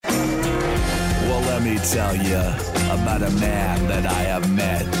me tell you about a man that I have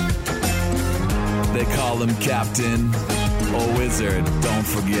met. They call him Captain or Wizard, don't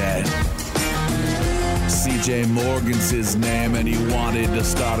forget. CJ Morgan's his name and he wanted to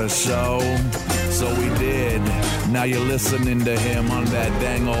start a show, so we did. Now you're listening to him on that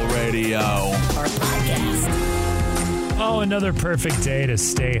dang old radio. Our podcast. Oh, another perfect day to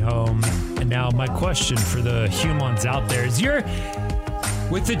stay home. And now my question for the humans out there is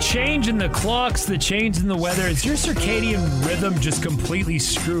with the change in the clocks, the change in the weather, is your circadian rhythm just completely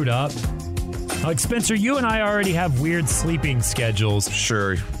screwed up? Like, Spencer, you and I already have weird sleeping schedules.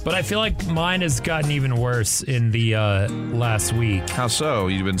 Sure. But I feel like mine has gotten even worse in the last week. How so?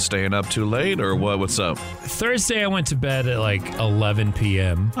 You been staying up too late or what? What's up? Thursday, I went to bed at like 11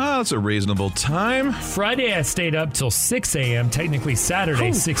 p.m. Oh, that's a reasonable time. Friday, I stayed up till 6 a.m. Technically,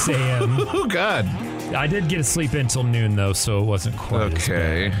 Saturday, 6 a.m. Oh, God. I did get a sleep in till noon, though, so it wasn't quite as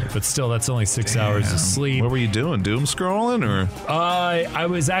bad. But still, that's only 6 hours of sleep. What were you doing? Doom scrolling or? I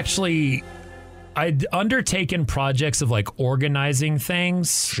was actually... I'd undertaken projects of like organizing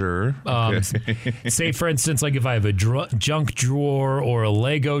things. Sure. Say, for instance, like if I have a junk drawer or a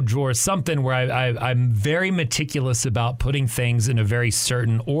Lego drawer, something where I'm very meticulous about putting things in a very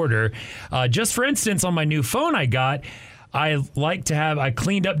certain order. Just for instance, on my new phone I got, I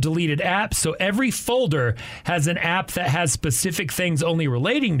cleaned up deleted apps, so every folder has an app that has specific things only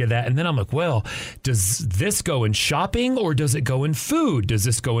relating to that. And then I'm like, well, does this go in shopping or does it go in food? Does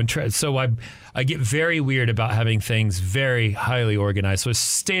this go in so I get very weird about having things very highly organized. So I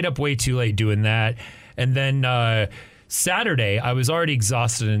stayed up way too late doing that. And then Saturday, I was already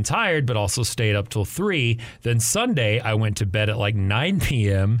exhausted and tired, but also stayed up till 3. Then Sunday, I went to bed at like 9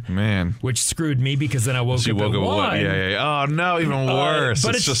 p.m. Man. Which screwed me because then I woke up at 1. Yeah. Oh, no, even worse.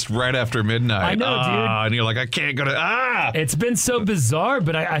 But it's just right after midnight. I know, dude. And you're like, I can't go to... It's been so bizarre,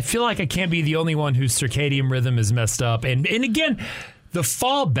 but I feel like I can't be the only one whose circadian rhythm is messed up. And again, the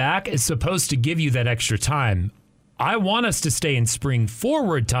fall back is supposed to give you that extra time. I want us to stay in spring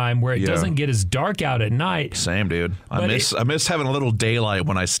forward time where it doesn't get as dark out at night. Same, dude. I miss having a little daylight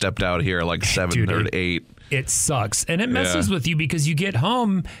when I stepped out here like 7 or 8. It sucks. And it messes with you because you get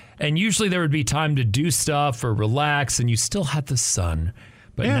home and usually there would be time to do stuff or relax and you still had the sun.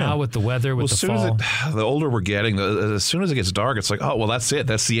 But now with the weather, with the fall. The older we're getting, as soon as it gets dark, it's like, oh, well, that's it.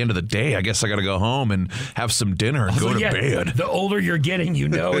 That's the end of the day. I guess I got to go home and have some dinner and go to bed. The older you're getting,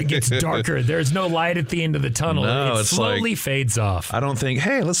 it gets darker. There's no light at the end of the tunnel. No, it slowly fades off. I don't think,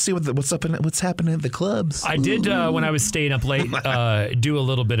 hey, let's see what's happening at the clubs. I did, when I was staying up late, do a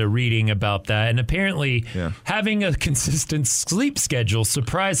little bit of reading about that. And apparently having a consistent sleep schedule,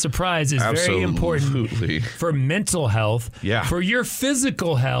 surprise, surprise, is very important for mental health, for your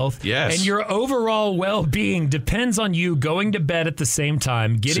physical health, and your overall well-being depends on you going to bed at the same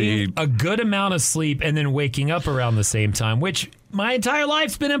time, getting a good amount of sleep, and then waking up around the same time, which my entire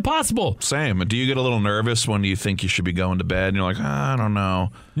life's been impossible. Same. Do you get a little nervous when you think you should be going to bed and you're like, I don't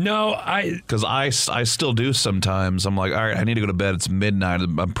know? No, because I still do sometimes. I'm like, all right, I need to go to bed. It's midnight.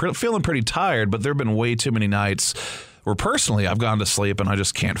 I'm feeling pretty tired, but there have been way too many nights where personally I've gone to sleep and I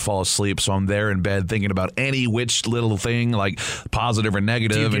just can't fall asleep, so I'm there in bed thinking about any which little thing, like positive or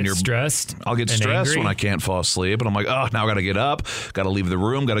negative. Do you get get stressed? I'll get stressed when I can't fall asleep, and I'm like, oh, now I got to get up, got to leave the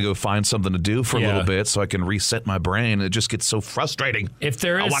room, got to go find something to do for a little bit so I can reset my brain. It just gets so frustrating. I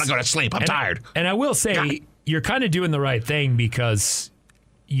want to go to sleep. I'm tired. And I will say, you're kind of doing the right thing because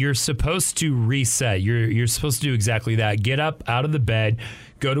you're supposed to reset. You're supposed to do exactly that. Get up out of the bed,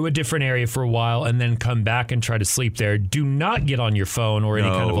 go to a different area for a while, and then come back and try to sleep there. Do not get on your phone or any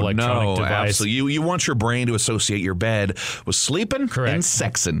kind of electronic device. Absolutely. You want your brain to associate your bed with sleeping and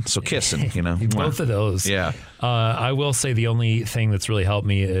sexing. So kissing, Both of those. Yeah. I will say the only thing that's really helped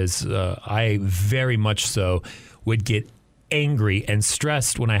me is I very much so would get angry and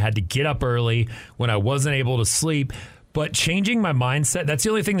stressed when I had to get up early, when I wasn't able to sleep. But changing my mindset, that's the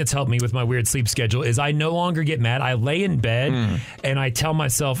only thing that's helped me with my weird sleep schedule, is I no longer get mad. I lay in bed and I tell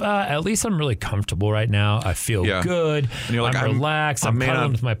myself, at least I'm really comfortable right now. I feel good. And you're like, I'm relaxed. I'm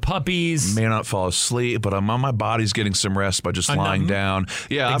cuddling with my puppies. May not fall asleep, but my body's getting some rest by just lying down.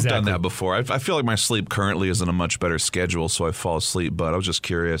 Yeah, I've done that before. I feel like my sleep currently is in a much better schedule, so I fall asleep. But I was just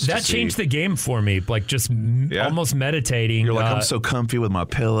curious. That changed the game for me, like just almost meditating. You're like, I'm so comfy with my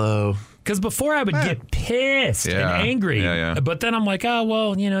pillow. Because before I would get pissed and angry. But then I'm like, oh,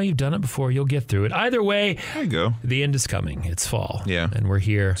 well, you've done it before. You'll get through it. Either way, there you go. The end is coming. It's fall. Yeah. And we're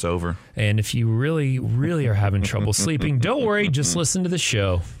here. It's over. And if you really, really are having trouble sleeping, don't worry. Just listen to the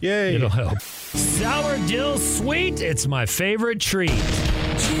show. Yay. It'll help. Sour dill sweet. It's my favorite treat.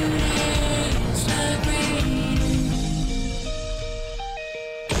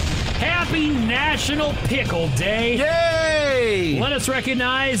 Happy National Pickle Day. Yay! Let us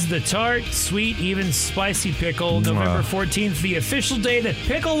recognize the tart, sweet, even spicy pickle. November 14th, the official day that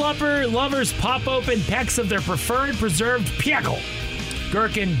pickle lovers pop open packs of their preferred preserved pickle.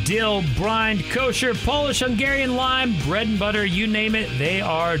 Gherkin, dill, brined, kosher, Polish, Hungarian lime, bread and butter, you name it. They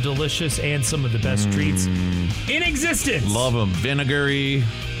are delicious and some of the best treats in existence. Love them. Vinegary,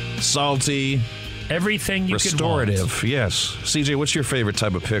 salty, everything you could want. restorative. Yes. CJ, what's your favorite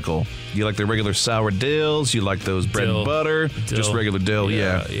type of pickle? You like the regular sour dills? You like those bread and butter? Just regular dill,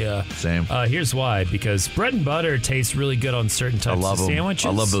 Yeah. Same. Here's why. Because bread and butter tastes really good on certain types of sandwiches. I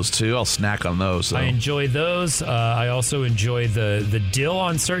love those too. I'll snack on those. Though. I enjoy those. I also enjoy the dill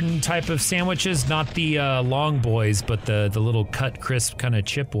on certain type of sandwiches. Not the long boys, but the little cut crisp kind of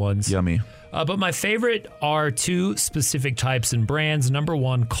chip ones. Yummy. But my favorite are two specific types and brands. Number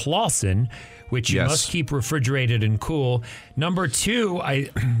one, Clausen, which you must keep refrigerated and cool. Number two, I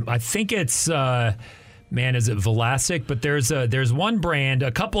think it's is it Vlasic? But there's one brand.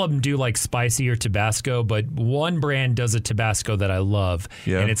 A couple of them do like spicy or Tabasco, but one brand does a Tabasco that I love,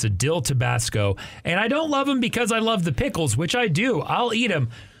 and it's a dill Tabasco. And I don't love them because I love the pickles, which I do. I'll eat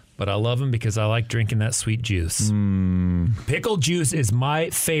them. But I love them because I like drinking that sweet juice. Pickle juice is my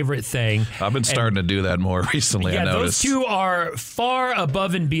favorite thing. I've been starting to do that more recently, I noticed. Those two are far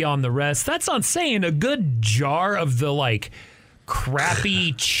above and beyond the rest. That's not saying a good jar of the,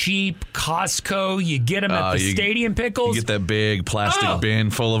 crappy, cheap Costco. You get them at the stadium pickles. You get that big plastic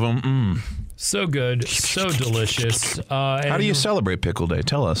bin full of them. So good. So delicious. How do you celebrate Pickle Day?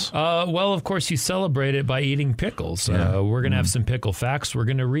 Tell us. Well, of course, you celebrate it by eating pickles. We're going to have some pickle facts we're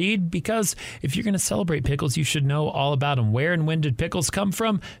going to read, because if you're going to celebrate pickles, you should know all about them. Where and when did pickles come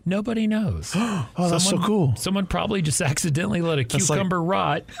from? Nobody knows. That's so cool. Someone probably just accidentally let a cucumber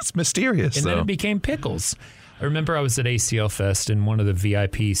rot. It's mysterious, and then it became pickles. I remember I was at ACL Fest, and one of the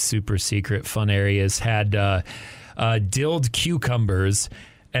VIP super secret fun areas had dilled cucumbers,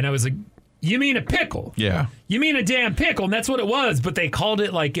 and I was like, you mean a pickle? Yeah. You mean a damn pickle, and that's what it was. But they called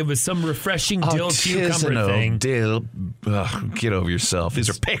it like it was some refreshing dill cucumber thing. Dill. Ugh, get over yourself. These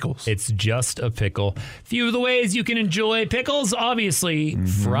are pickles. It's just a pickle. Few of the ways you can enjoy pickles, obviously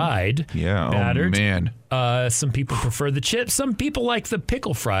fried, battered. Oh, man. Some people prefer the chips. Some people like the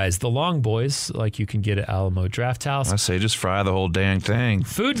pickle fries, the long boys, like you can get at Alamo Draft House. I say just fry the whole dang thing.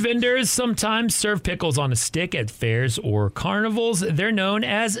 Food vendors sometimes serve pickles on a stick at fairs or carnivals. They're known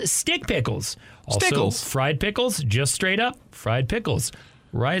as stick pickles. Also, fried pickles, just straight up fried pickles.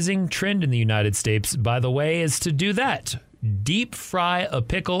 Rising trend in the United States, by the way, is to do that. Deep fry a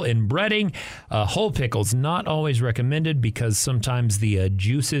pickle in breading. Whole pickles not always recommended because sometimes the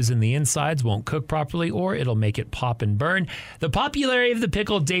juices in the insides won't cook properly, or it'll make it pop and burn. The popularity of the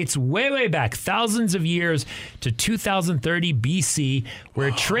pickle dates way back, thousands of years, to 2030 BC,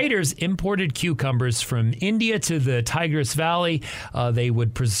 where traders imported cucumbers from India to the Tigris Valley. They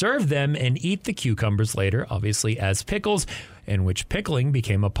would preserve them and eat the cucumbers later, obviously as pickles, in which pickling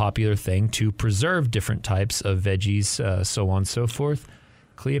became a popular thing to preserve different types of veggies, so on and so forth.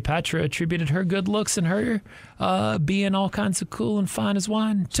 Cleopatra attributed her good looks and her being all kinds of cool and fine as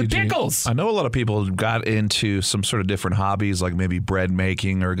wine to pickles. I know a lot of people got into some sort of different hobbies, like maybe bread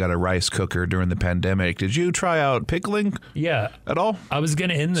making or got a rice cooker during the pandemic. Did you try out pickling? Yeah. At all? I was going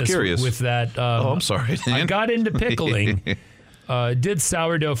to end this with that. I'm sorry. I got into pickling. Did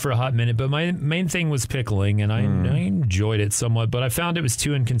sourdough for a hot minute, but my main thing was pickling, and I enjoyed it somewhat, but I found it was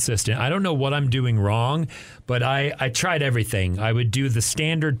too inconsistent. I don't know what I'm doing wrong, but I tried everything. I would do the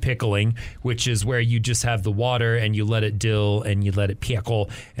standard pickling, which is where you just have the water and you let it dill and you let it pickle,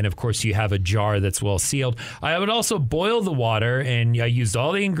 and of course you have a jar that's well sealed. I would also boil the water, and I used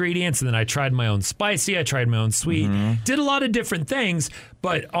all the ingredients, and then I tried my own spicy, I tried my own sweet, did a lot of different things.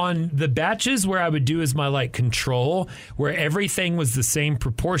 But on the batches where I would do as my control, where everything was the same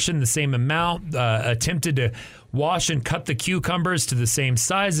proportion, the same amount, attempted to wash and cut the cucumbers to the same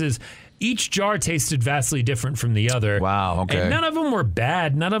sizes, each jar tasted vastly different from the other. Wow, okay. And none of them were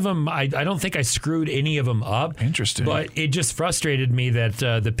bad. None of them, I don't think I screwed any of them up. Interesting. But it just frustrated me that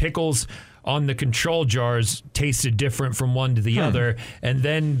the pickles on the control jars tasted different from one to the other. And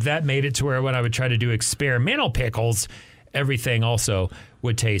then that made it to where when I would try to do experimental pickles, everything also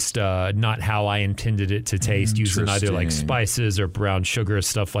would taste not how I intended it to taste, using either spices or brown sugar,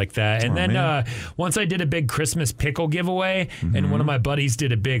 stuff like that. And then once I did a big Christmas pickle giveaway, and one of my buddies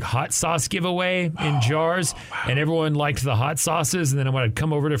did a big hot sauce giveaway in jars, and everyone liked the hot sauces. And then when I'd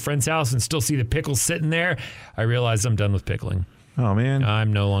come over to a friend's house and still see the pickles sitting there, I realized I'm done with pickling. Oh, man.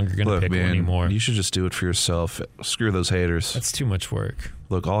 I'm no longer going to pickle anymore. You should just do it for yourself. Screw those haters. That's too much work.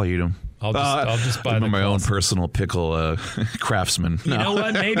 Look, I'll eat them. I'll just buy I'm the my own Clausen. personal pickle craftsman. You know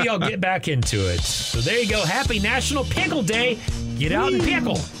what? Maybe I'll get back into it. So there you go. Happy National Pickle Day. Get out and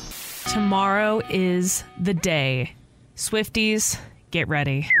pickle. Tomorrow is the day. Swifties, get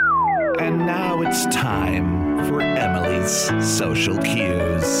ready. And now it's time for Emily's social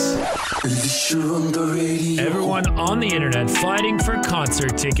cues. Everyone on the internet fighting for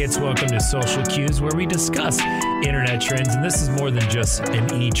concert tickets, welcome to Social Cues, where we discuss internet trends. And this is more than just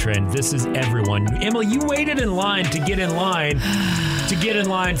an e-trend. This is everyone. Emily, you waited in line to get in line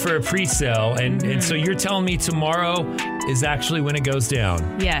for a pre-sale. And so you're telling me tomorrow is actually when it goes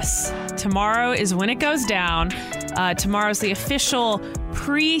down. Yes, tomorrow is when it goes down. Tomorrow's the official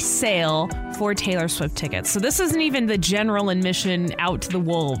pre-sale for Taylor Swift tickets. So this isn't even the general admission out to the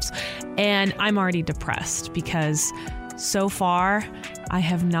wolves. And I'm already depressed because so far I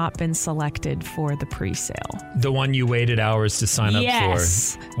have not been selected for the pre-sale. The one you waited hours to sign up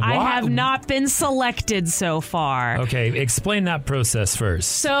Yes, for. I Why- have not been selected so far. Okay, explain that process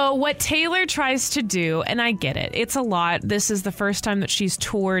first. So what Taylor tries to do, and I get it, it's a lot. This is the first time that she's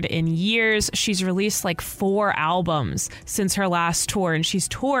toured in years. She's released like 4 albums since her last tour, and she's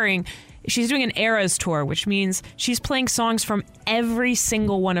touring. She's doing an Eras tour, which means she's playing songs from every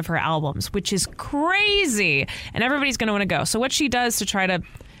single one of her albums, which is crazy. And everybody's going to want to go. So what she does to try to,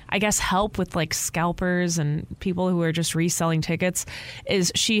 I guess, help with like scalpers and people who are just reselling tickets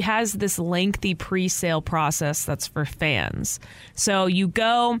is she has this lengthy pre-sale process that's for fans. So you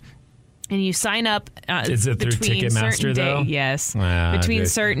go and you sign up. Is it through between Ticketmaster, certain though? Yes. Ah, between okay.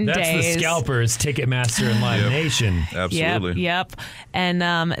 certain That's days. the scalpers, Ticketmaster, and Live Nation. Absolutely. Yep. And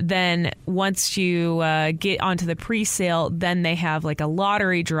then once you get onto the pre-sale, then they have like a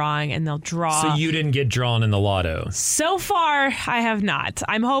lottery drawing, and they'll draw. So you didn't get drawn in the lotto. So far, I have not.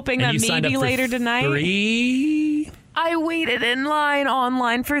 I'm hoping And that you signed maybe up for later tonight. 3? I waited in line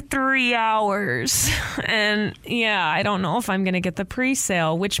online for 3 hours. And yeah, I don't know if I'm going to get the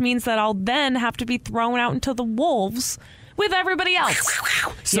pre-sale, which means that I'll then have to be thrown out into the wolves with everybody else.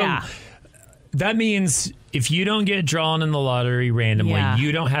 So yeah. that means if you don't get drawn in the lottery randomly, Yeah.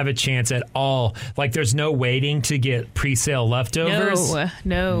 you don't have a chance at all. Like there's no waiting to get pre-sale leftovers.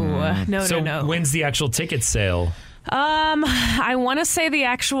 No. So no. when's the actual ticket sale? I want to say the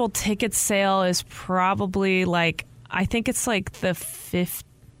actual ticket sale is probably like, I think it's like the 15th.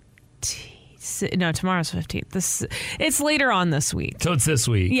 No, tomorrow's 15th. It's later on this week. So it's this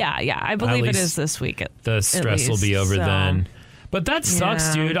week. Yeah. I believe it least is this week. The stress will be least, over so. then. But that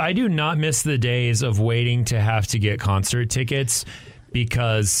sucks, Yeah. dude. I do not miss the days of waiting to have to get concert tickets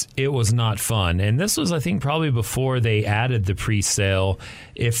because it was not fun. And this was, I think, probably before they added the pre-sale.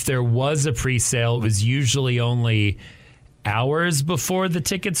 If there was a pre-sale, it was usually only hours before the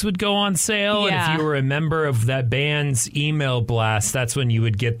tickets would go on sale. Yeah. And if you were a member of that band's email blast, that's when you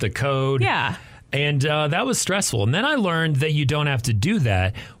would get the code. Yeah. And that was stressful. And then I learned that you don't have to do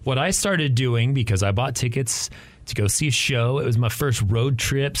that. What I started doing, because I bought tickets to go see a show, it was my first road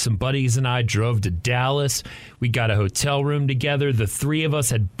trip. Some buddies and I drove to Dallas. We got a hotel room together. The 3 of us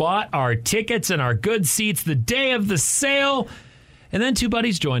had bought our tickets and our good seats the day of the sale. And then 2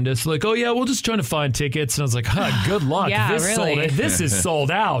 buddies joined us, like, oh, yeah, we're just trying to find tickets. And I was like, good luck. Yeah, really. This is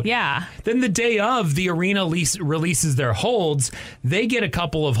sold out. Yeah. Then the day of, the arena releases their holds. They get a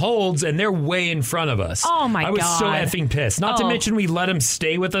couple of holds, and they're way in front of us. Oh, my I was so God. effing pissed. Not to Oh. mention we let them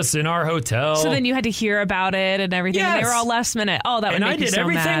stay with us in our hotel. So then you had to hear about it and everything. And they Yes. were all last minute. Oh, that would and make I me did so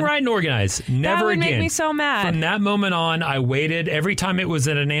everything mad. right and organized. Never would again. make me so mad. From that moment on, I waited. Every time it was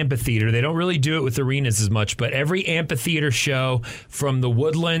at an amphitheater, they don't really do it with arenas as much, but every amphitheater show from the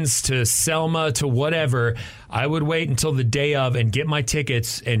Woodlands to Selma to whatever, I would wait until the day of and get my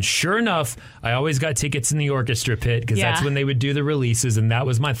tickets. And sure enough, I always got tickets in the orchestra pit because that's Yeah. when they would do the releases, and that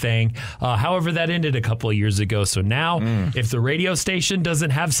was my thing. However, that ended a couple of years ago. So now, if the radio station doesn't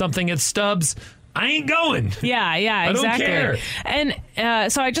have something at Stubbs, I ain't going. Yeah, don't exactly. care.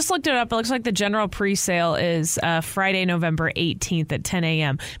 And so I just looked it up. It looks like the general pre-sale is Friday, November 18th at 10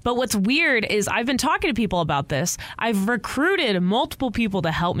 a.m. But what's weird is I've been talking to people about this. I've recruited multiple people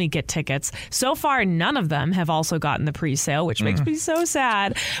to help me get tickets. So far, none of them have also gotten the pre-sale, which makes me so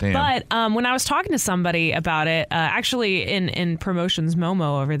sad. Damn. But when I was talking to somebody about it, actually in Promotions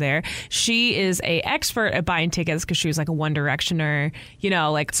Momo over there, she is a expert at buying tickets because she was like a One Directioner,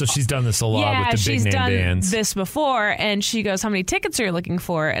 like So she's done this a lot with the big she's name done bands. this before, and she goes, how many tickets are you looking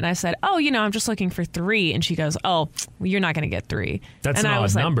for? And I said, I'm just looking for 3. And she goes, oh, well, you're not going to get 3. That's and an I odd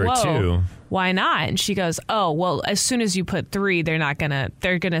was like, number, whoa. too. why not? And she goes, oh, well, as soon as you put 3, they're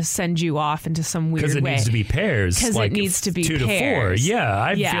going to send you off into some weird way. Because it needs to be pairs. Because like it needs to be 2 pairs. to 4. Yeah,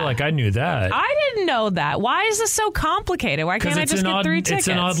 I feel like I knew that. I didn't know that. Why is this so complicated? Why can't I just get 3 tickets?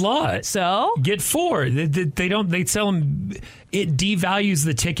 It's an odd lot. So? Get 4. They tell them it devalues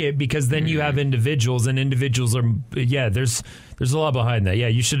the ticket because then you have individuals, and individuals are, there's a lot behind that. Yeah,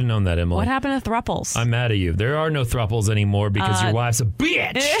 you should have known that, Emily. What happened to thruples? I'm mad at you. There are no thruples anymore because your wife's a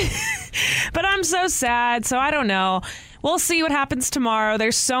bitch. But I'm so sad, so I don't know. We'll see what happens tomorrow.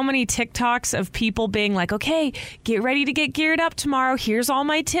 There's so many TikToks of people being like, okay, get ready to get geared up tomorrow. Here's all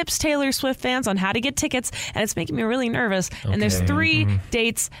my tips, Taylor Swift fans, on how to get tickets. And it's making me really nervous. Okay. And there's 3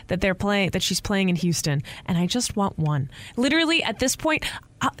 dates that she's playing in Houston. And I just want one. Literally, at this point,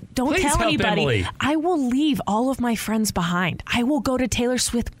 don't Please tell help anybody. Emily. I will leave all of my friends behind. I will go to Taylor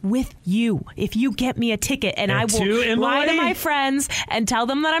Swift with you if you get me a ticket, and I will lie to my friends and tell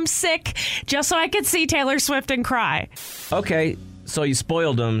them that I'm sick just so I can see Taylor Swift and cry. Okay, so you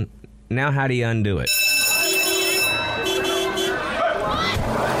spoiled them. Now how do you undo it?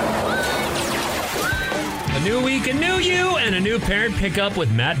 A new week, a new you, and a new parent pickup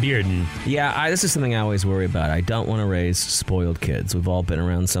with Matt Bearden. Yeah, this is something I always worry about. I don't want to raise spoiled kids. We've all been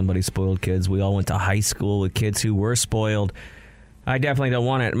around somebody's spoiled kids. We all went to high school with kids who were spoiled. I definitely don't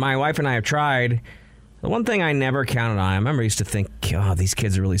want it. My wife and I have tried. The one thing I never counted on, I remember I used to think, oh, these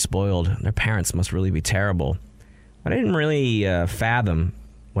kids are really spoiled. Their parents must really be terrible. What I didn't really fathom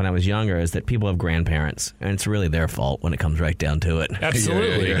when I was younger is that people have grandparents, and it's really their fault when it comes right down to it.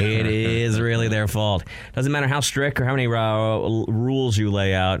 Absolutely. It is really their fault. Doesn't matter how strict or how many rules you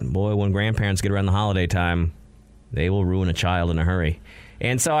lay out. Boy, when grandparents get around the holiday time, they will ruin a child in a hurry.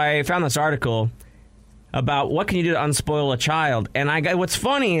 And so I found this article about what can you do to unspoil a child. And what's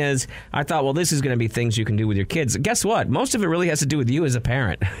funny is I thought, well, this is going to be things you can do with your kids. Guess what? Most of it really has to do with you as a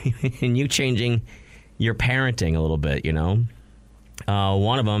parent and you changing your parenting a little bit, you know.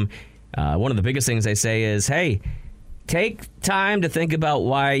 One of the biggest things they say is, hey, take time to think about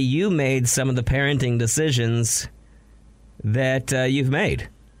why you made some of the parenting decisions that you've made.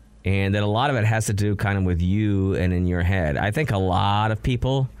 And that a lot of it has to do kind of with you and in your head. I think a lot of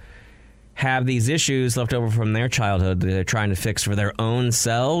people have these issues left over from their childhood that they're trying to fix for their own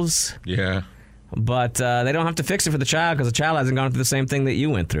selves. Yeah. But they don't have to fix it for the child because the child hasn't gone through the same thing that you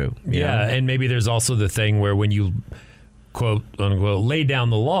went through. Yeah, and maybe there's also the thing where when you, quote unquote, lay down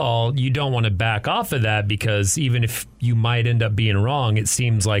the law, you don't want to back off of that because even if you might end up being wrong, it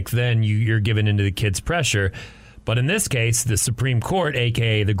seems like then you're giving into the kid's pressure. But in this case, the Supreme Court,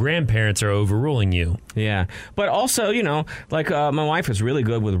 a.k.a. the grandparents, are overruling you. Yeah. But also, you know, like my wife was really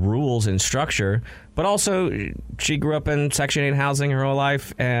good with rules and structure, but also she grew up in Section 8 housing her whole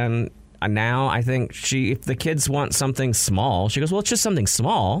life. And now I think if the kids want something small, she goes, well, it's just something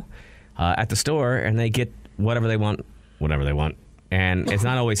small at the store, and they get whatever they want. And it's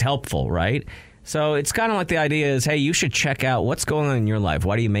not always helpful, right? So it's kind of like the idea is, hey, you should check out what's going on in your life.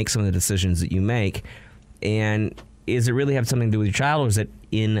 Why do you make some of the decisions that you make? And is it really have something to do with your child, or is it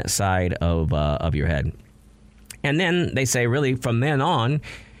inside of your head? And then they say, really, from then on,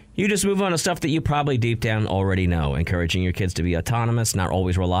 you just move on to stuff that you probably deep down already know, encouraging your kids to be autonomous, not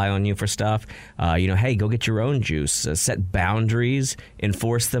always rely on you for stuff. Hey, go get your own juice. Set boundaries,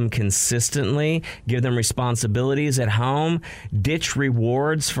 enforce them consistently, give them responsibilities at home, ditch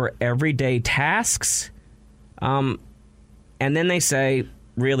rewards for everyday tasks. And then they say,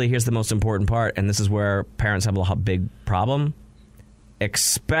 really, here's the most important part, and this is where parents have a big problem.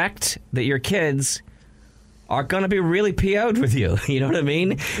 Expect that your kids are going to be really PO'd with you. You know what I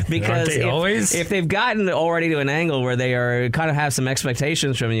mean? Because if they've gotten already to an angle where they are kind of have some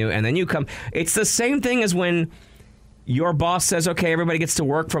expectations from you, and then you come, it's the same thing as when your boss says, okay, everybody gets to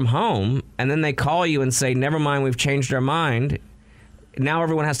work from home, and then they call you and say, never mind, we've changed our mind. Now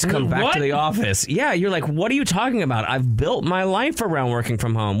everyone has to come back to the office. Yeah, you're like, what are you talking about? I've built my life around working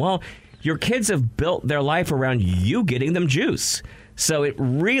from home. Well, your kids have built their life around you getting them juice. So it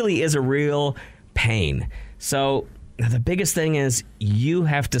really is a real pain. So the biggest thing is you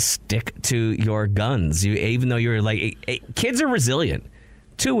have to stick to your guns. Even though you're like, kids are resilient.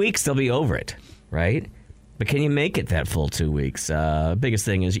 2 weeks, they'll be over it, right? But can you make it that full 2 weeks? Biggest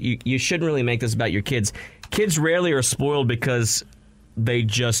thing is you shouldn't really make this about your kids. Kids rarely are spoiled because they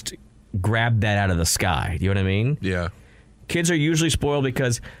just grab that out of the sky. You know what I mean? Yeah. Kids are usually spoiled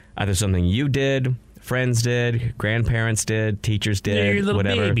because either something you did, friends did, grandparents did, teachers did, They're your little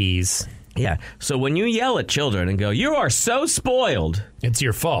whatever. babies. Yeah. So when you yell at children and go, you are so spoiled, It's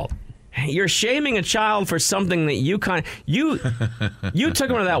your fault. you're shaming a child for something that you took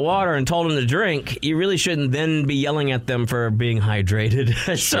them to that water and told them to drink. You really shouldn't then be yelling at them for being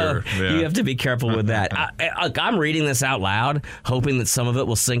hydrated. So you have to be careful with that. I'm reading this out loud, hoping that some of it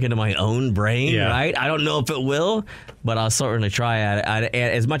will sink into my own brain, right? I don't know if it will, but I'll certainly try at it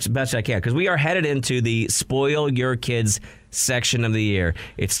as much as best I can, because we are headed into the Spoil Your Kids section of the year.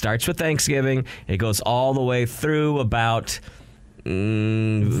 It starts with Thanksgiving. It goes all the way through about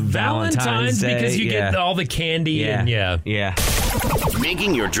Valentine's Day, because you get all the candy and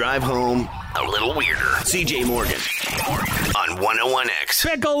Making your drive home a little weirder. CJ Morgan on 101X.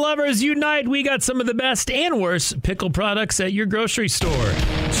 Pickle lovers unite. We got some of the best and worst pickle products at your grocery store.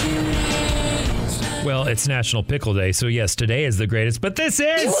 Well, it's National Pickle Day, so yes, today is the greatest, but this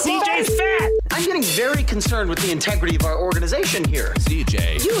is CJ's Fat. I'm getting very concerned with the integrity of our organization here.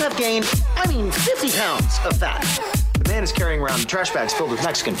 CJ. You have gained, 50 pounds of fat. The man is carrying around trash bags filled with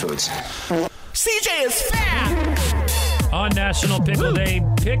Mexican foods. CJ is fat. On National Pickle Day,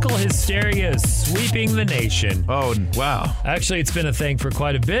 pickle hysteria is sweeping the nation. Oh, wow. Actually, it's been a thing for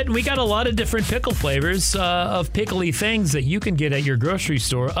quite a bit, and we got a lot of different pickle flavors of pickly things that you can get at your grocery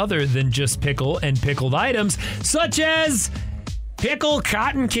store other than just pickle and pickled items, such as pickle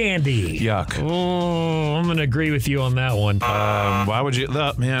cotton candy. Yuck. Oh, I'm going to agree with you on that one. Why would you?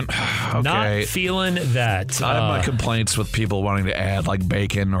 Man, okay. Not feeling that. I have my complaints with people wanting to add like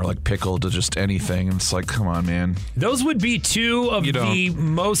bacon or like pickle to just anything. And it's like, come on, man. Those would be two of the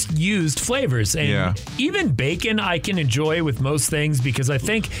most used flavors. And even bacon I can enjoy with most things because I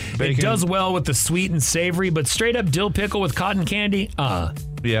think it does well with the sweet and savory, but straight up dill pickle with cotton candy,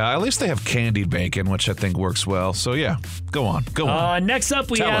 Yeah, at least they have candied bacon, which I think works well. So yeah, go on. Next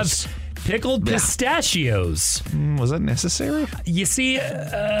up we have pickled pistachios. Was that necessary? You see,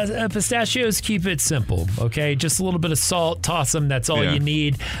 pistachios, keep it simple, okay? Just a little bit of salt, toss them, that's all you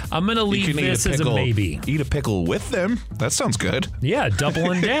need. I'm going to leave this as a maybe. Eat a pickle with them? That sounds good. Yeah,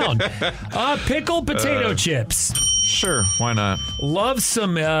 doubling down. Pickled potato chips. Sure, why not? Love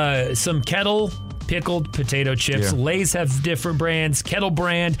some Kettle pickled potato chips. Lay's have different brands. Kettle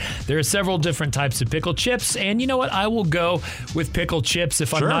brand. There are several different types of pickle chips. And you know what? I will go with pickled chips.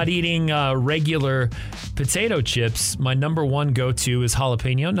 If I'm not eating regular potato chips, my number one go-to is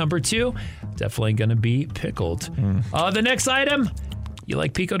jalapeno. Number two, definitely going to be pickled. The next item, you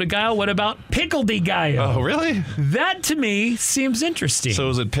like pico de gallo? What about pickle de gallo? Oh, really? That, to me, seems interesting. So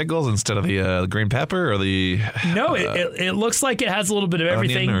is it pickles instead of the green pepper or the... No, it looks like it has a little bit of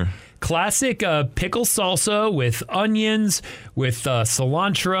everything. Classic pickle salsa with onions, with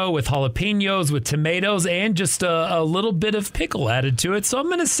cilantro, with jalapenos, with tomatoes, and just a little bit of pickle added to it. So I'm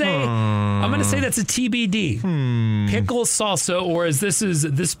gonna say that's a TBD. Pickle salsa, or as this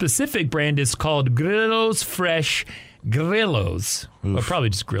specific brand is called Grillos Fresh Grillos. Or probably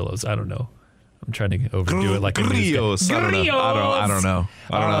just Grillos. I don't know. I'm trying to overdo it like a Grillos. I don't know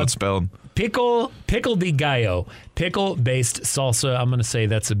how it's spelled. Pickle de gallo, pickle-based salsa. I'm going to say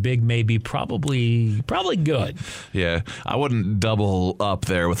that's a big maybe, probably good. Yeah, I wouldn't double up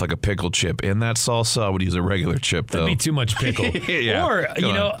there with like a pickle chip in that salsa. I would use a regular chip, though. That'd be too much pickle. Or,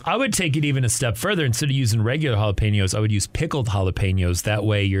 I would take it even a step further. Instead of using regular jalapenos, I would use pickled jalapenos. That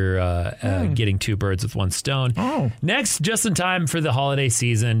way you're getting two birds with one stone. Oh. Next, just in time for the holiday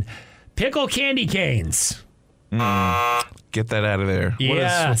season, pickle candy canes. Get that out of there.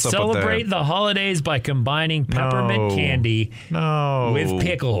 What's celebrate the holidays by combining peppermint candy with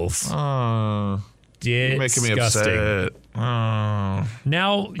pickles. You're making me upset.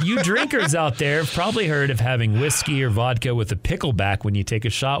 Now, you drinkers out there have probably heard of having whiskey or vodka with a pickle back when you take a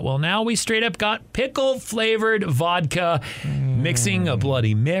shot. Well, now we straight up got pickle-flavored vodka. Mixing a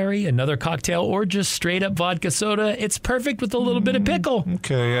Bloody Mary, another cocktail, or just straight up vodka soda. It's perfect with a little bit of pickle.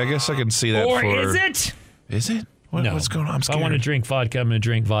 Okay, I guess I can see that. Or is it? Is it? No. What's going on? I'm scared. If I want to drink vodka, I'm going to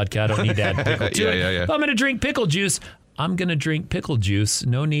drink vodka. I don't need to add pickle to it. Yeah. If I'm going to drink pickle juice, I'm going to drink pickle juice.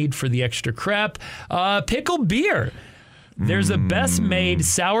 No need for the extra crap. Pickle beer. There's a best-made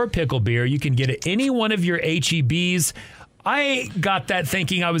sour pickle beer. You can get at any one of your H-E-Bs. I got that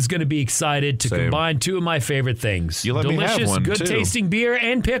thinking I was going to be excited to combine two of my favorite things. You let me have one, too. Good-tasting beer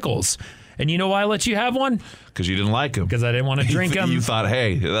and pickles. And you know why I let you have one? Because you didn't like them. Because I didn't want to drink them. You thought,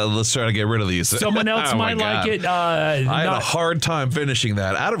 hey, let's try to get rid of these. Someone else might like it. I had a hard time finishing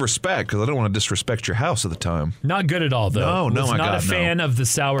that, out of respect, because I don't want to disrespect your house at the time. Not good at all, though. No, was not a fan of the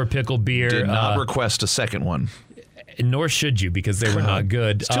sour pickle beer. Did not request a second one. Nor should you, because they were not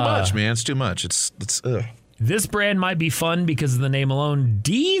good. It's too much, man. It's too much. It's ugh. This brand might be fun because of the name alone.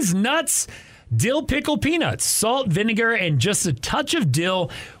 D's Nuts Dill pickle peanuts, salt, vinegar, and just a touch of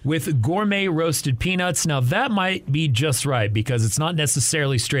dill with gourmet roasted peanuts. Now, that might be just right because it's not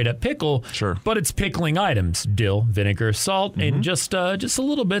necessarily straight up pickle, Sure. but it's pickling items: dill, vinegar, salt, and just a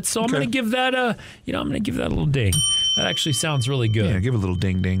little bit. So I'm going to give that I'm going to give that a little ding. That actually sounds really good. Yeah, give it a little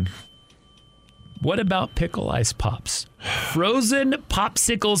ding ding. What about pickle ice pops? Frozen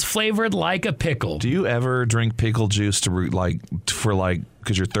popsicles flavored like a pickle. Do you ever drink pickle juice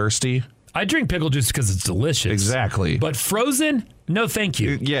because you're thirsty? I drink pickle juice because it's delicious. Exactly. But frozen? No, thank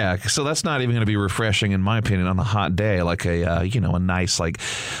you. Yeah, so that's not even going to be refreshing, in my opinion, on a hot day, like a nice like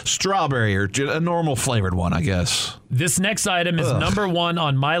strawberry or a normal flavored one, I guess. This next item is number one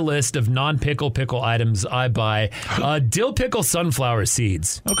on my list of non-pickle items I buy. Dill pickle sunflower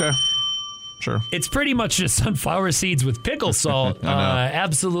seeds. Okay. Sure. It's pretty much just sunflower seeds with pickle salt.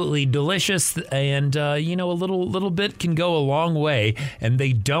 Absolutely delicious, and a little bit can go a long way. And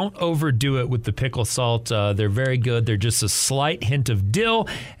they don't overdo it with the pickle salt. They're very good. They're just a slight hint of dill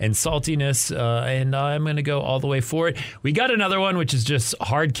and saltiness, and I'm going to go all the way for it. We got another one, which is just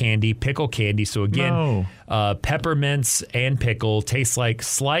hard candy, pickle candy. So again, peppermints and pickle tastes like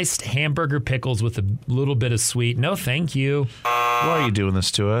sliced hamburger pickles with a little bit of sweet. No, thank you. Why are you doing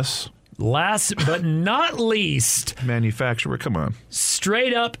this to us? Last but not least, Manufacturer, come on.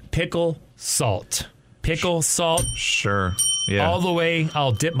 straight up pickle salt. Pickle salt Sure. Yeah. all the way.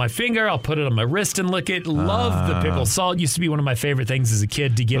 I'll dip my finger. I'll put it on my wrist and lick it. Love the pickle salt. Used to be one of my favorite things as a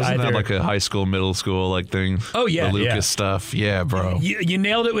kid to get Wasn't either. that like a high school, middle school like thing? Oh, yeah, The Lucas yeah. stuff. Yeah, bro. You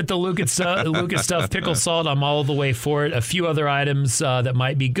nailed it with the Lucas stuff, pickle salt. I'm all the way for it. A few other items that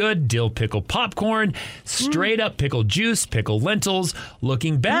might be good: dill pickle popcorn, straight up pickle juice, pickle lentils.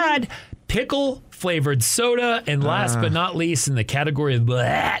 Looking bad, pickle flavored soda, and last but not least, in the category of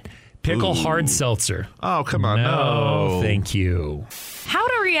that, pickle hard seltzer. Oh, come on. No. Thank you. How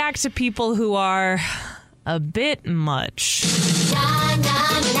to react to people who are a bit much.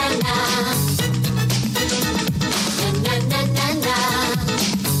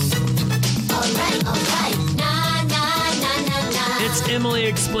 It's Emily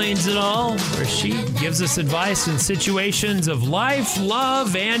Explains It All, where she gives us advice in situations of life,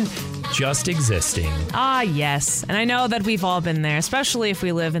 love, and just existing. Ah, yes. And I know that we've all been there, especially if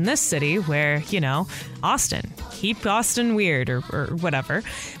we live in this city where, Austin. Keep Austin weird or whatever.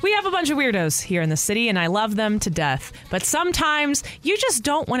 We have a bunch of weirdos here in the city, and I love them to death. But sometimes you just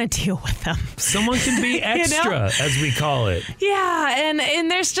don't want to deal with them. Someone can be extra, as we call it. Yeah, and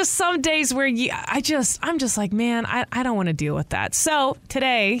there's just some days where I'm just like, man, I don't want to deal with that. So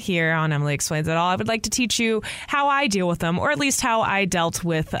today, here on Emily Explains It All, I would like to teach you how I deal with them, or at least how I dealt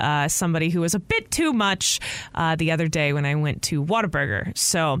with somebody who was a bit too much the other day when I went to Whataburger.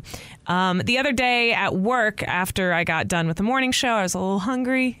 So the other day at work, after I got done with the morning show, I was a little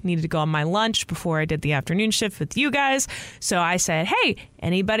hungry, needed to go on my lunch before I did the afternoon shift with you guys. So I said, hey,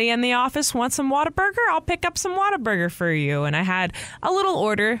 anybody in the office want some Whataburger? I'll pick up some Whataburger for you. And I had a little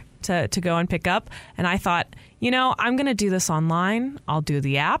order to go and pick up. And I thought, I'm going to do this online. I'll do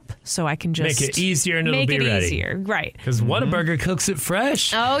the app so I can just make it easier and it'll be ready. Make it easier, right. Because Whataburger cooks it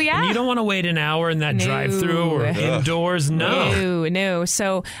fresh. Oh, yeah. And you don't want to wait an hour in that No. drive-thru or indoors. No.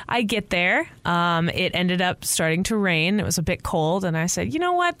 So I get there. It ended up starting to rain. It was a bit cold. And I said, you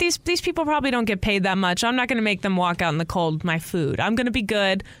know what? These people probably don't get paid that much. I'm not going to make them walk out in the cold with my food. I'm going to be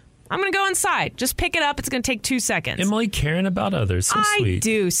good. I'm going to go inside. Just pick it up. It's going to take 2 seconds. Emily caring about others. So I sweet.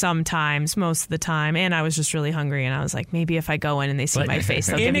 do sometimes, most of the time. And I was just really hungry. And I was like, maybe if I go in and they see my face,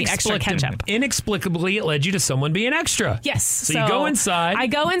 they'll give me extra ketchup. Inexplicably, it led you to someone being extra. Yes. So you go inside. I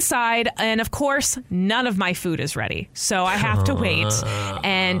go inside, and of course, none of my food is ready. So I have to wait.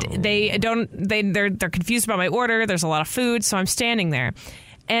 And they're confused about my order. There's a lot of food. So I'm standing there.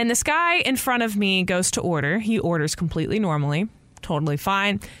 And this guy in front of me goes to order. He orders completely normally, totally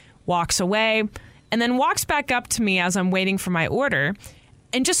fine. Walks away, and then walks back up to me as I'm waiting for my order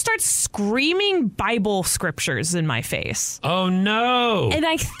and just starts screaming Bible scriptures in my face. Oh, no. And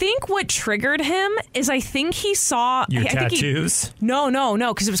I think what triggered him is I think he saw... Your tattoos? No,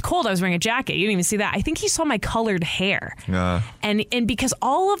 because it was cold. I was wearing a jacket. You didn't even see that. I think he saw my colored hair. And because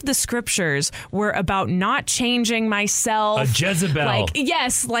all of the scriptures were about not changing myself. A Jezebel.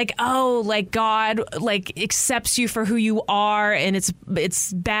 Like God accepts you for who you are, and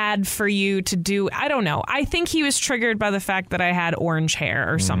it's bad for you to do... I don't know. I think he was triggered by the fact that I had orange hair.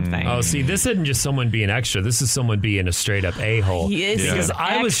 there or something. Oh, see, this isn't just someone being extra. This is someone being a straight up a-hole. He is Because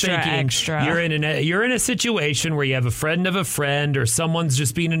I was thinking extra. you're in a situation where you have a friend of a friend or someone's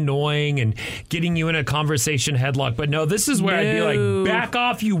just being annoying and getting you in a conversation headlock. But no, this is where I'd be like, back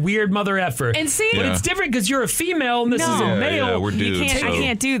off, you weird mother effer. And see, but it's different because you're a female and this is a male. Yeah, we're you dudes. can't, I so-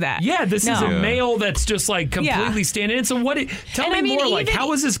 can't do that. Yeah, this is a male that's just like completely standing in. So tell And me I mean, more. Like, even-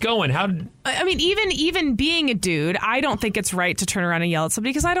 how is this going? I mean, even being a dude, I don't think it's right to turn around and yell at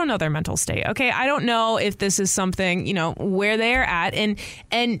somebody because I don't know their mental state. Okay, I don't know if this is something, where they're at, and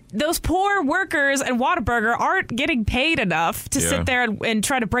those poor workers at Whataburger aren't getting paid enough to sit there and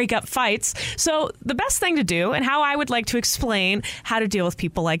try to break up fights. So the best thing to do, and how I would like to explain how to deal with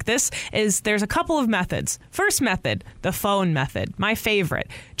people like this, is there's a couple of methods. First method, the phone method, my favorite.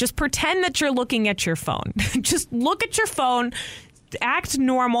 Just pretend that you're looking at your phone. Just look at your phone. Act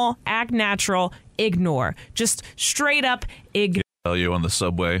normal, act natural, ignore. Just straight up ignore. Tell you on the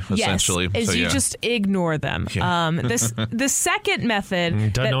subway, essentially. Yes, So, you just ignore them. Yeah. The second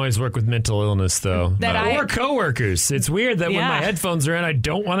method Doesn't always work with mental illness, though. Or coworkers. It's weird that when my headphones are in, I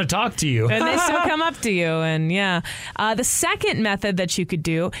don't want to talk to you. and they still come up to you. And the second method that you could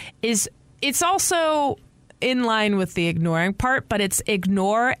do is it's also in line with the ignoring part, but it's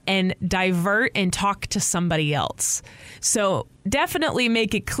ignore and divert and talk to somebody else. So definitely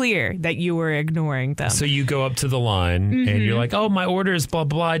make it clear that you were ignoring them. So you go up to the line and you're like, oh, my order is blah,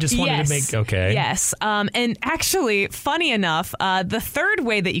 blah. I just wanted to make, okay. Yes. And actually, funny enough, the third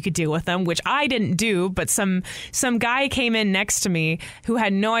way that you could deal with them, which I didn't do, but some guy came in next to me who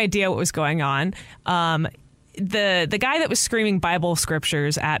had no idea what was going on. The guy that was screaming Bible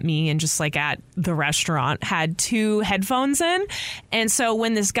scriptures at me and just like at the restaurant had 2 headphones in. And so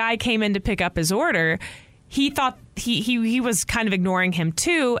when this guy came in to pick up his order, he thought he was kind of ignoring him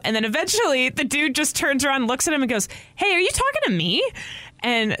too. And then eventually the dude just turns around and looks at him and goes, "Hey, are you talking to me?"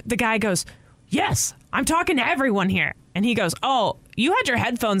 And the guy goes, "Yes, I'm talking to everyone here." And he goes, "Oh, you had your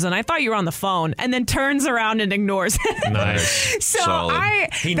headphones in. I thought you were on the phone." And then turns around and ignores him. Nice. So Solid.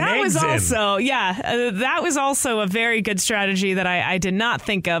 that was also a very good strategy that I did not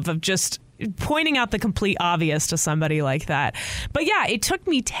think of just pointing out the complete obvious to somebody like that. But yeah, it took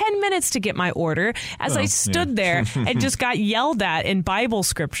me 10 minutes to get my order as I stood there and just got yelled at in Bible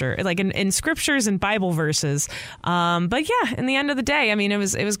scripture, like in scriptures and Bible verses. But yeah, in the end of the day, I mean, it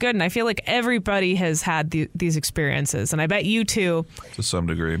was good. And I feel like everybody has had these experiences. And I bet you too to some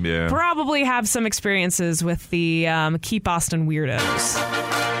degree, yeah. probably have some experiences with the Keep Austin weirdos.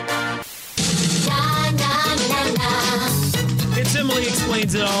 It's Emily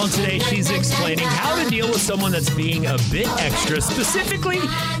Explains It All. Today she's explaining how to deal with someone that's being a bit extra, specifically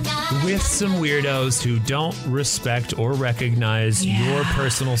with some weirdos who don't respect or recognize your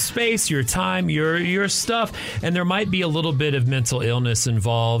personal space, your time, your stuff. And there might be a little bit of mental illness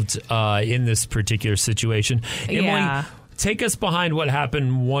involved in this particular situation. Emily, take us behind what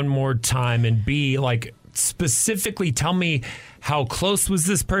happened one more time and be like, specifically tell me how close was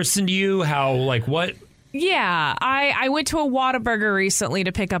this person to you? How, like, what? Yeah, I went to a Whataburger recently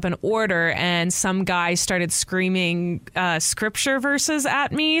to pick up an order, and some guy started screaming scripture verses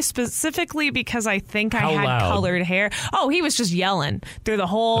at me, specifically because I think I had colored hair. Oh, he was just yelling through the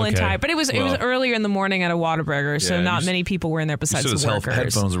whole entire. But it was earlier in the morning at a Whataburger, so not many people were in there besides the workers.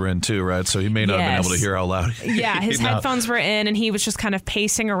 His headphones were in too, right? So he may not have been able to hear how loud. Yeah, his headphones were in, and he was just kind of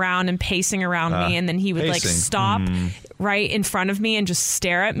pacing around me, and then he would like stop right in front of me and just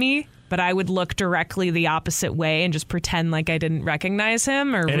stare at me. But I would look directly the opposite way and just pretend like I didn't recognize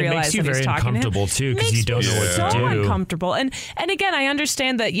him or realize that he was talking to him. And it makes you very uncomfortable too because you don't know what to do. So uncomfortable. And again, I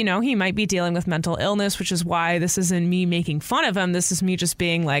understand that, he might be dealing with mental illness, which is why this isn't me making fun of him. This is me just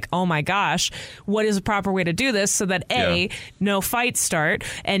being like, oh my gosh, what is a proper way to do this so that A, no fights start,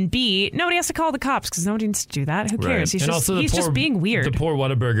 and B, nobody has to call the cops because nobody needs to do that. Who cares? He's just being weird. The poor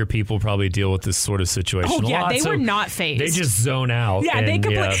Whataburger people probably deal with this sort of situation a lot. They were not phased. They just zone out. Yeah,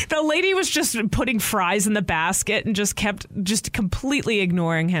 the lady was just putting fries in the basket and just kept completely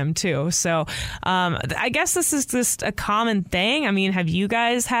ignoring him too. So I guess this is just a common thing. I mean, have you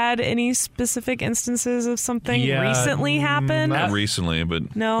guys had any specific instances of something recently happen? Not recently,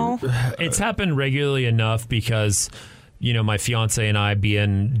 but no. It's happened regularly enough because my fiance and I be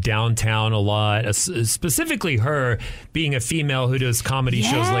in downtown a lot, specifically her being a female who does comedy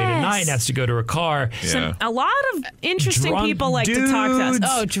shows late at night and has to go to her car. A lot of interesting people like to talk to us.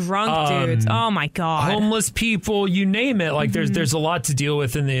 Oh, drunk dudes. Oh, my God. Homeless people, you name it. Like there's a lot to deal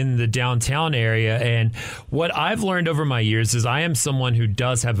with in the downtown area. And what I've learned over my years is I am someone who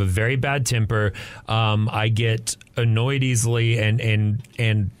does have a very bad temper. I get annoyed easily and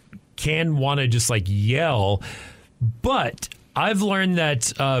can want to just like yell. But I've learned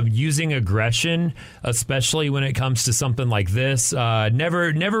that using aggression, especially when it comes to something like this,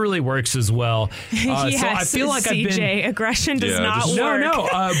 never really works as well. Yes, so I feel like CJ, aggression does not just- work. No,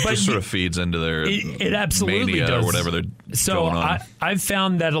 but just sort of feeds into their it absolutely mania does. or whatever they're going on. I've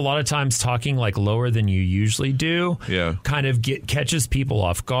found that a lot of times talking like lower than you usually do, kind of catches people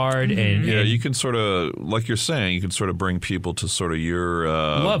off guard, and you can sort of, like you're saying, you can sort of bring people to sort of your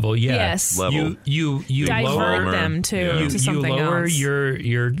level. Yeah, Yes. level. You Divert lower them to you something lower else.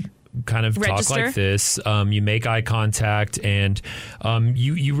 your kind of Register. talk like this. You make eye contact, and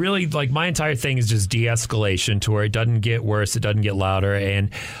you really, like, my entire thing is just de-escalation to where it doesn't get worse, it doesn't get louder. And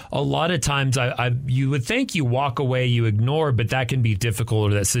a lot of times you would think you walk away, you ignore, but that can be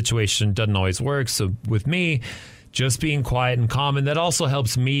difficult, or that situation doesn't always work. So with me, just being quiet and calm, and that also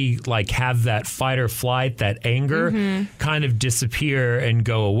helps me like have that fight or flight, that anger kind of disappear and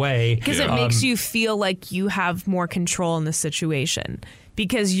go away. Because it makes you feel like you have more control in the situation,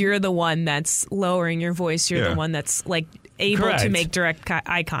 because you're the one that's lowering your voice. You're the one that's like able Correct. to make direct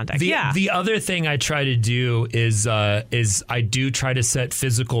eye contact. The other thing I try to do is I do try to set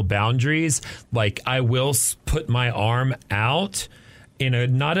physical boundaries. Like, I will put my arm out in a,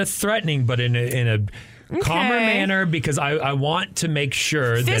 not a threatening, but in a calmer manner, because I want to make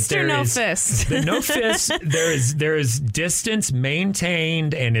sure Fist that there or no is fist? no fist. There is distance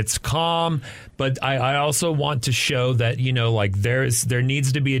maintained, and it's calm. But I also want to show that, you know, like there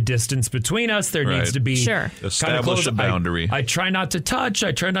needs to be a distance between us. There needs to be Sure. Establish a boundary. I try not to touch.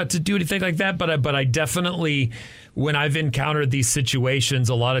 I try not to do anything like that. But I definitely, when I've encountered these situations,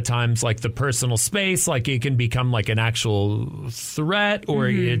 a lot of times, like the personal space, like it can become like an actual threat, or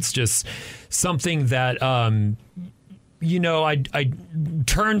it's just something that, you know, I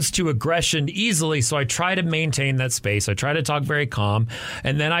turns to aggression easily. So I try to maintain that space. I try to talk very calm,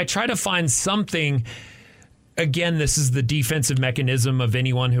 and then I try to find something. Again, this is the defensive mechanism of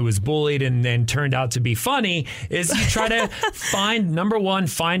anyone who was bullied and then turned out to be funny, is you try to find, number one,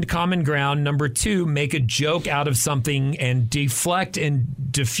 find common ground. Number two, make a joke out of something and deflect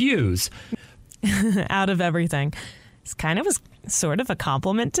and diffuse. Out of everything. It's kind of sort of a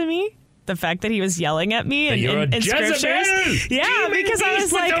compliment to me. The fact that he was yelling at me You're in a scriptures. Jezebel! Yeah, because I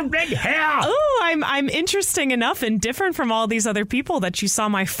was like, the red hair. oh, I'm interesting enough and different from all these other people that you saw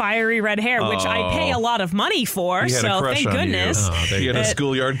my fiery red hair, which I pay a lot of money for. He had a So crush thank on you. goodness. He had a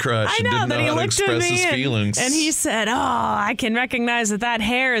schoolyard crush. I know and that didn't he know how to looked at express me his feelings. and he said, "Oh, I can recognize that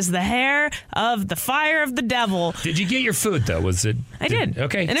hair is the hair of the fire of the devil." Did you get your food, though? Was it? I did.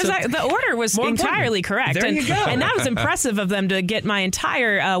 Okay. And it was so- like, the order was More important. entirely correct. There you go. And that was impressive of them to get my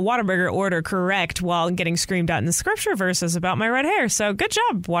entire Whataburger order correct while getting screamed at in the scripture verses about my red hair. So good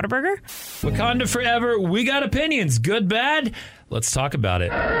job, Whataburger. Wakanda forever. We got opinions. Good, bad. Let's talk about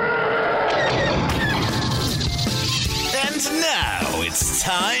it. And now it's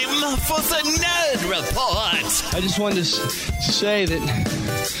time for the Nerd Report. I just wanted to say that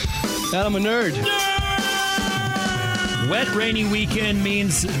I'm a nerd. Wet, rainy weekend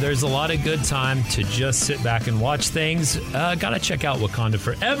means there's a lot of good time to just sit back and watch things. Gotta check out Wakanda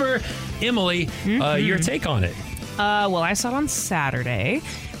Forever. Emily, your take on it? Well, I saw it on Saturday,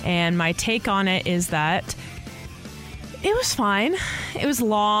 and my take on it is that it was fine. It was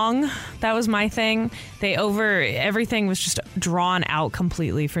long. That was my thing. Everything was just drawn out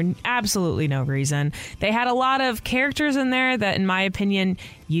completely for absolutely no reason. They had a lot of characters in there that, in my opinion,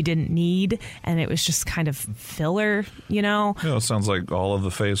 you didn't need, and it was just kind of filler, you know? You know, it sounds like all of the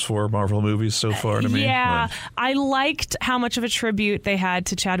Phase 4 Marvel movies so far to me. Yeah, I liked how much of a tribute they had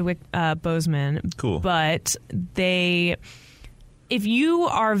to Chadwick Boseman. Cool. But if you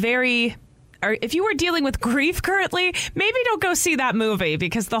are dealing with grief currently, maybe don't go see that movie,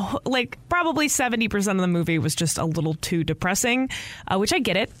 because probably 70% of the movie was just a little too depressing, which I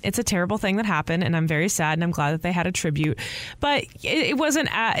get it. It's a terrible thing that happened, and I'm very sad, and I'm glad that they had a tribute. But it wasn't.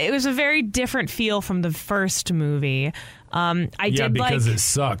 It was a very different feel from the first movie. Because it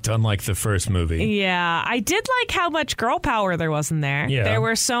sucked, unlike the first movie. Yeah, I did like how much girl power there was in there. Yeah. There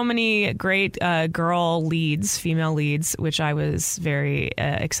were so many great female leads, which I was very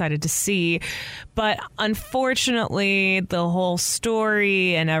excited to see. But unfortunately, the whole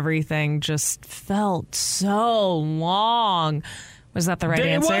story and everything just felt so long. Was that the right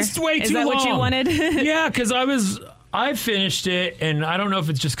answer? It was way too long. Is that what you wanted? Yeah, because I finished it, and I don't know if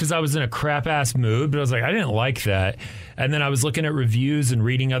it's just because I was in a crap-ass mood, but I was like, I didn't like that. And then I was looking at reviews and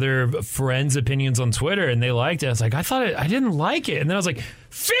reading other friends' opinions on Twitter, and they liked it. I was like, I didn't like it. And then I was like,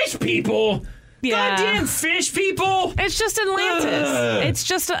 fish people! Yeah. Goddamn fish people. It's just Atlantis. It's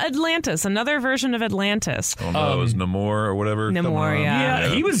just Atlantis, another version of Atlantis. Oh, no, it was Namor or whatever. Namor, coming around. yeah.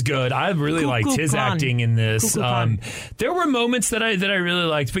 Yeah, he was good. I really liked his acting in this. There were moments that I really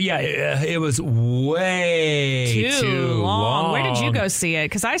liked, but yeah, it was way too long. Where did you go see it?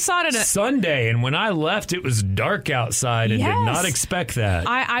 Because I saw it at Sunday, and when I left, it was dark outside, and did not expect that.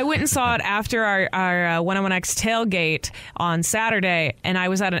 I went and saw it after our 101X tailgate on Saturday, and I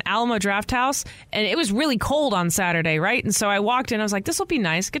was at an Alamo Draft House, and it was really cold on Saturday, right? And so I walked in, I was like, this will be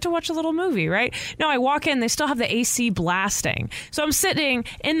nice, get to watch a little movie, right? No, I walk in, they still have the AC blasting. So I'm sitting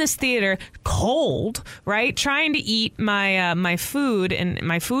in this theater, cold, right? Trying to eat my food, and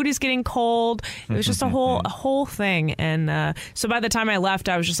my food is getting cold. It was just a whole thing. And so by the time I left,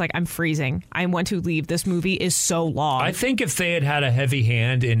 I was just like, I'm freezing. I want to leave. This movie is so long. I think if they had a heavy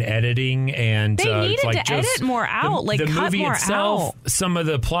hand in editing and they needed like to edit more out, the cut movie more itself, out. some of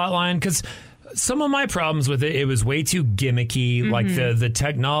the plot line, because some of my problems with it was way too gimmicky, like the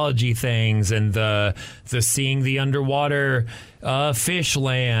technology things and the seeing the underwater fish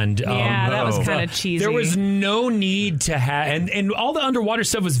land. Yeah, that was kind of cheesy. There was no need to have, and all the underwater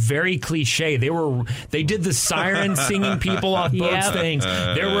stuff was very cliche. They did the siren singing people off boats things.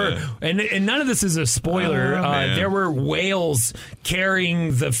 There were, and none of this is a spoiler. There were whales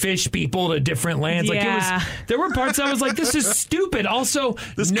carrying the fish people to different lands. Like there were parts I was like, this is stupid. Also,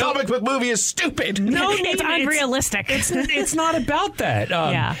 this comic book movie is stupid. No, it's unrealistic. It's not about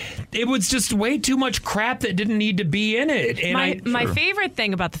that. It was just way too much crap that didn't need to be in it. And my favorite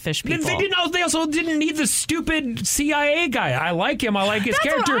thing about the fish people. They also didn't need the stupid CIA guy. I like him. I like his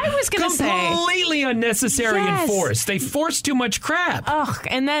character. What I was going to say. Completely unnecessary and forced. They forced too much crap. Ugh.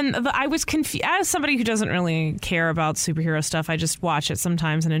 And then I was confused. As somebody who doesn't really care about superhero stuff, I just watch it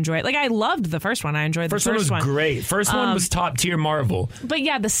sometimes and enjoy it. Like, I loved the first one. I enjoyed the first one. First one was great. First one was top tier Marvel. But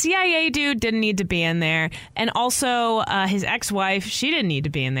yeah, the CIA dude didn't need to be in there. And also his ex-wife, she didn't need to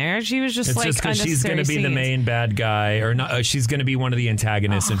be in there. She was just just because she's going to be the main bad guy, or not. She's going to be one of the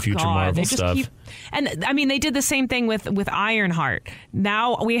antagonists in future Marvel stuff. And I mean, they did the same thing with Ironheart.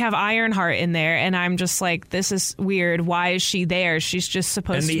 Now we have Ironheart in there, and I'm just like, this is weird. Why is she there? She's just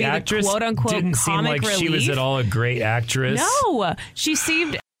supposed to be the quote unquote didn't seem like relief. she was at all a great actress. No, she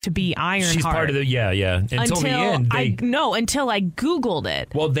seemed to be Ironheart. She's part of the until the end. Until I Googled it.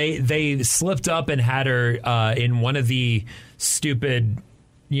 Well, they slipped up and had her in one of the stupid,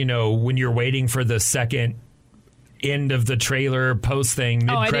 when you're waiting for the second end of the trailer post thing,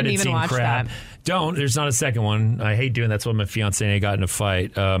 mid-credit scene crap. That. There's not a second one. I hate doing that. That's why my fiance and I got in a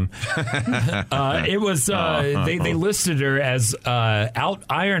fight. It was they listed her as out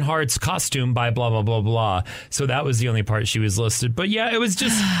Ironheart's costume by blah blah blah blah. So that was the only part she was listed. But yeah, it was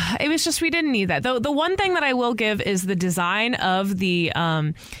just we didn't need that. The one thing that I will give is the design of the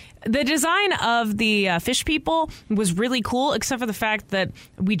fish people was really cool, except for the fact that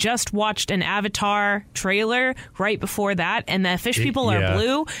we just watched an Avatar trailer right before that, and the fish people are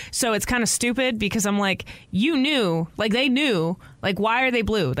blue, so it's kind of stupid because I'm like, they knew, like, why are they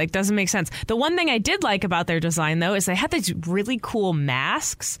blue? Like, doesn't make sense. The one thing I did like about their design, though, is they had these really cool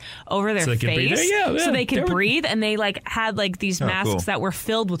masks over their face, so they could breathe, and they had these masks that were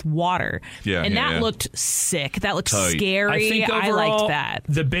filled with water, that looked sick. That looked scary. I think overall, I liked that.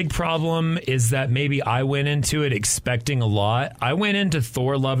 The big problem is that maybe I went into it expecting a lot. I went into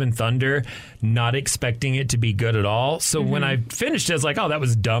Thor: Love and Thunder not expecting it to be good at all. So when I finished it, I was like, oh, that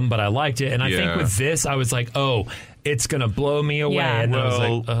was dumb, but I liked it. And I think with this, I was like, oh, it's going to blow me away. Yeah. And I was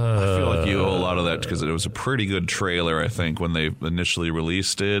like, I feel like you owe a lot of that because it was a pretty good trailer, I think, when they initially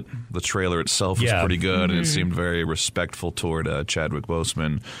released it. The trailer itself was pretty good, and it seemed very respectful toward Chadwick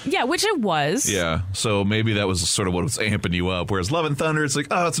Boseman. Yeah, which it was. Yeah, so maybe that was sort of what was amping you up, whereas Love and Thunder, it's like,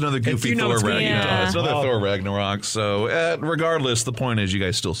 oh, it's another goofy Thor Ragnarok. It's another Thor Ragnarok. So regardless, the point is you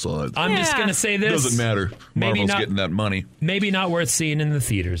guys still saw it. I'm just going to say this. Doesn't matter. Marvel's getting that money. Maybe not worth seeing in the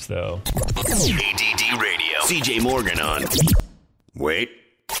theaters, though. ADD Radio. CJ Morgan on. Wait.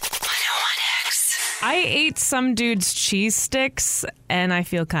 101X. I ate some dude's cheese sticks, and I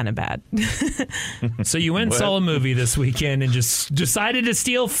feel kind of bad. So you went and saw a movie this weekend and just decided to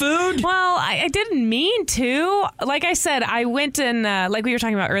steal food? Well, I didn't mean to. Like I said, I went and, like we were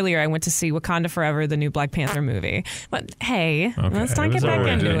talking about earlier, I went to see Wakanda Forever, the new Black Panther movie. But hey, let's not get back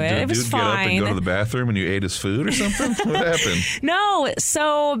into it. It was fine. Did you get up and go to the bathroom and you ate his food or something? What happened? No.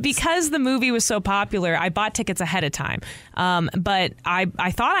 So because the movie was so popular, I bought tickets ahead of time. But I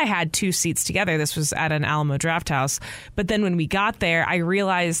thought I had 2 seats together. This was at an Alamo Draft House. But then when we got there, I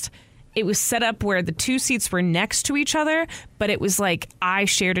realized it was set up where the two seats were next to each other, but it was like I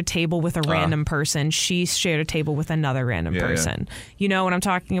shared a table with a random person. She shared a table with another random person. You know what I'm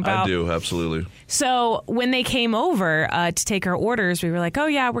talking about? I do, absolutely. So when they came over to take our orders, we were like, oh,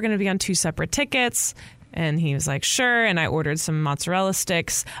 yeah, we're going to be on 2 separate tickets. And he was like, sure. And I ordered some mozzarella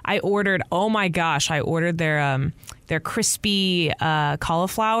sticks. I ordered their crispy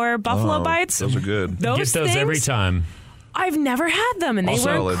cauliflower buffalo bites. Those are good. Get those things, every time. I've never had them, and they were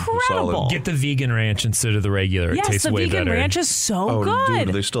Solid. incredible. Get the vegan ranch instead of the regular. Yes, it tastes the way vegan better. ranch is so good. Dude,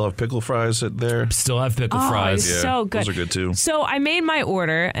 do they still have pickle fries there? Still have pickle fries. It's so good. Those are good too. So I made my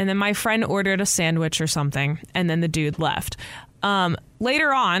order, and then my friend ordered a sandwich or something, and then the dude left.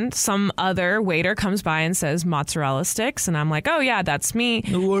 Later on, some other waiter comes by and says mozzarella sticks, and I'm like, oh yeah, that's me.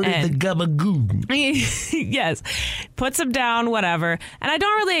 Order the gabagoo. Yes. Puts them down, whatever. And I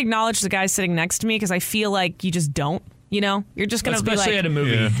don't really acknowledge the guy sitting next to me because I feel like you just don't. You know, you're just going to be like... Especially at a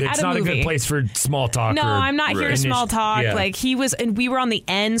movie. Yeah. It's At a not a movie. good place for small talk. No, I'm not here to small talk. Yeah. Like, he was... And we were on the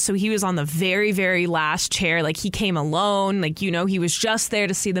end, so he was on the very, very last chair. Like, he came alone. Like, you know, he was just there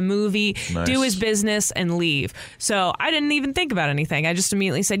to see the movie, Nice. do his business, and leave. So I didn't even think about anything. I just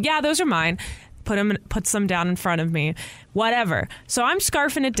immediately said, yeah, those are mine. Puts them down in front of me. Whatever. So I'm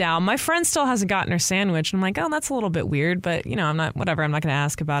scarfing it down. My friend still hasn't gotten her sandwich. And I'm like, oh, that's a little bit weird, but you know, I'm not going to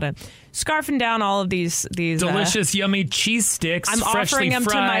ask about it. Scarfing down all of these delicious, yummy cheese sticks. I'm freshly offering them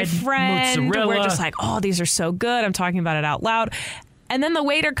to my fried friend. mozzarella. We're just like, oh, these are so good. I'm talking about it out loud. And then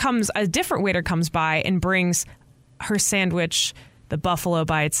a different waiter comes by and brings her sandwich, the buffalo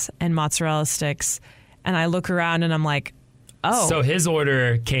bites and mozzarella sticks. And I look around and I'm like, oh. So his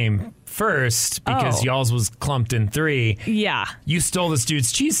order came first because y'all's was clumped in 3. Yeah. You stole this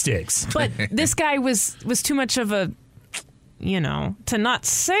dude's cheese sticks. But this guy was too much of a, you know, to not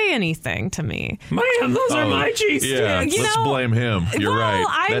say anything to me. Man, those are my cheese Yeah, sticks. let's blame him. You're right.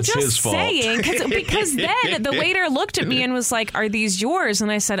 I'm That's just his fault. saying, because then the waiter looked at me and was like, are these yours?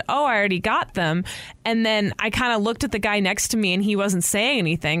 And I said, oh, I already got them. And then I kind of looked at the guy next to me and he wasn't saying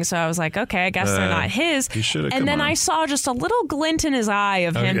anything. So I was like, okay, I guess they're not his. he should've And come then on. I saw just a little glint in his eye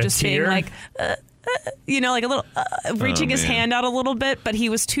of him a just being tear? like... you know, like a little reaching his man. hand out a little bit, but he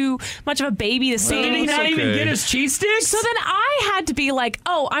was too much of a baby to say Did he anything. not even okay. get his cheese sticks? So then I had to be like,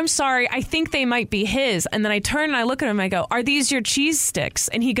 oh, I'm sorry. I think they might be his. And then I turn and I look at him and I go, are these your cheese sticks?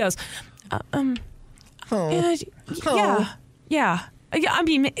 And he goes, yeah. I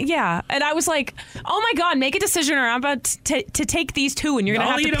mean, yeah. And I was like, oh my God, make a decision or I'm about to take these 2 and you're going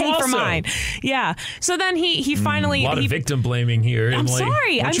to I'll have to eat 'em pay for also. mine. Yeah. So then he finally... a lot of victim blaming here. I'm Emily.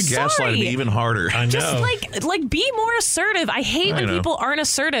 sorry. Why I'm don't you gaslight me sorry. even harder? I know. Just like be more assertive. I hate when know. people aren't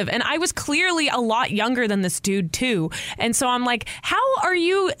assertive. And I was clearly a lot younger than this dude too. And so I'm like, how are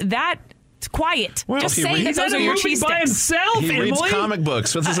you that quiet? Well, Just he say that reads- those are He's your movie cheese by sticks. himself, He reads Emily. comic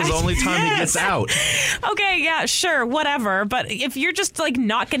books. This is his only time he gets out. Okay, yeah, sure, whatever. But if you're just like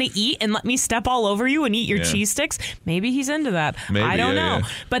not going to eat and let me step all over you and eat your Yeah. cheese sticks, maybe he's into that. Maybe, I don't yeah, know. yeah.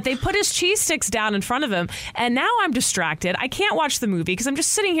 But they put his cheese sticks down in front of him, and now I'm distracted. I can't watch the movie because I'm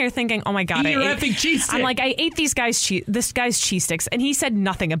just sitting here thinking, oh my God, Eat your I ate effing cheese stick. I'm like, I ate this guy's cheese sticks, and he said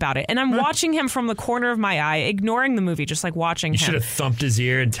nothing about it. And I'm watching him from the corner of my eye, ignoring the movie, just like watching You him. should have thumped his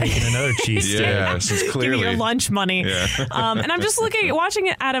ear and taken another cheese stick. Yeah, this is Give me clearly. your lunch money. Yeah. And I'm just watching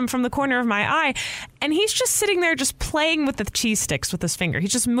it at him from the corner of my eye, and he's just sitting there just playing with the cheese sticks with his finger.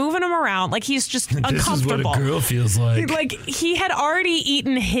 He's just moving them around like he's just This is uncomfortable. what a girl feels like. Like he had already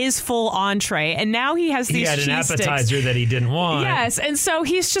eaten his full entree, and now he has these He had an cheese appetizer sticks. that he didn't want. Yes, and so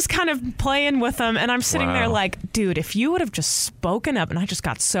he's just kind of playing with them, and I'm sitting there Wow. like, dude, if you would have just spoken up, and I just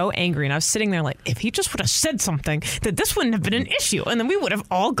got so angry, and I was sitting there like, if he just would have said something, that this wouldn't have been an issue, and then we would have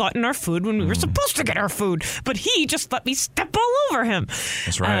all gotten our food when we were supposed to get our food, but he just let me step all over him.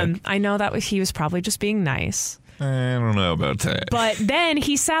 That's right. I know he was probably just being nice. I don't know about that. But then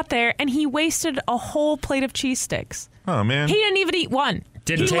he sat there and he wasted a whole plate of cheese sticks. Oh man. He didn't even eat one.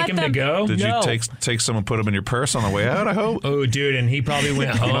 Didn't He take let him to them- go? Did No. you take some and put them in your purse on the way out? I hope. Oh, dude, and he probably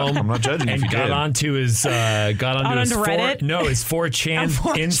went home. I'm not judging if and you got did. onto his his Reddit? his 4chan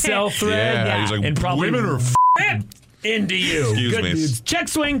 4chan. incel thread. Yeah, he's like, and probably women are into you. Excuse Good me. dudes. Check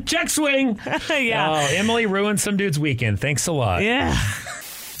swing. Yeah. Oh, Emily ruined some dude's weekend. Thanks a lot. Yeah.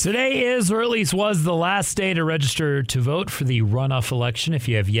 Today is, or at least was, the last day to register to vote for the runoff election if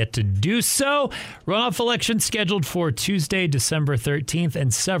you have yet to do so. Runoff election scheduled for Tuesday, December 13th,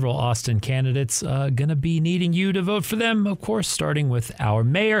 and several Austin candidates going to be needing you to vote for them, of course, starting with our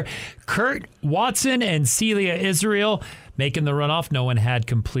mayor, Kurt Watson, and Celia Israel. Making the runoff, no one had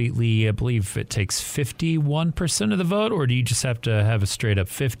completely, I believe it takes 51% of the vote, or do you just have to have a straight up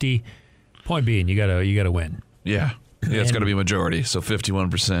 50? Point being, you gotta win. Yeah. Yeah, it's got to be a majority, so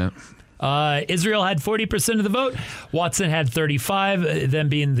 51%. Israel had 40% of the vote. Watson had 35%, them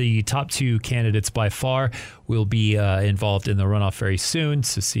being the top two candidates by far. Will be involved in the runoff very soon.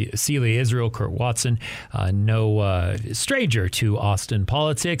 Cecilia Israel, Kurt Watson, no stranger to Austin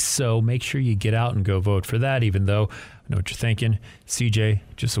politics. So make sure you get out and go vote for that, even though I know what you're thinking. CJ,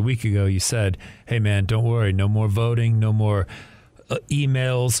 just a week ago you said, hey man, don't worry, no more voting, no more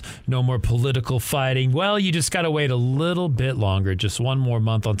emails, no more political fighting. Well, you just got to wait a little bit longer, just one more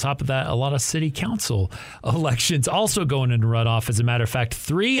month. On top of that, a lot of city council elections also going into runoff. As a matter of fact,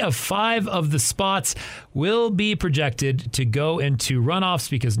 3 of 5 of the spots will be projected to go into runoffs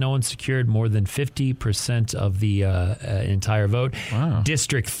because no one secured more than 50% of the entire vote. Wow.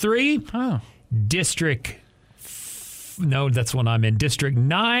 District 3, that's one I'm in. District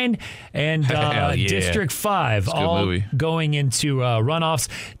 9 and yeah. District 5 all going into runoffs.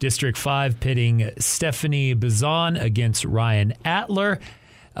 District 5 pitting Stephanie Bazan against Ryan Atler.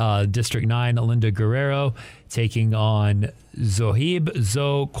 District 9, Linda Guerrero taking on Zohib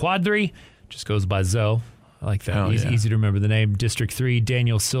Zo Quadri. Just goes by Zo. I like that. Easy to remember the name. District 3,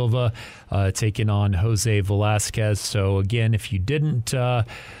 Daniel Silva taking on Jose Velasquez. So, again, if you didn't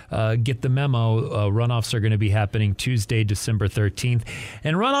get the memo, runoffs are going to be happening Tuesday, December 13th.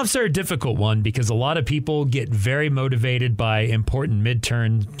 And runoffs are a difficult one because a lot of people get very motivated by important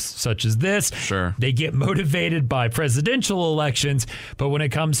midterms such as this. Sure. They get motivated by presidential elections. But when it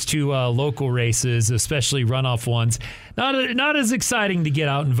comes to local races, especially runoff ones, not as exciting to get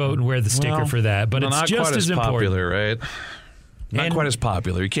out and vote and wear the sticker for that. But it's just as important. Popular, right? Not quite as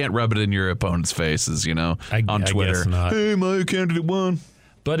popular. You can't rub it in your opponent's faces, on Twitter. I guess not. Hey, my candidate won.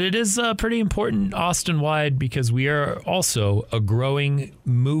 But it is pretty important Austin-wide because we are also a growing,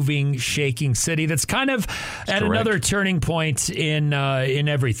 moving, shaking city that's kind of at another turning point in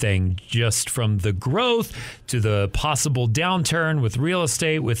everything, just from the growth to the possible downturn with real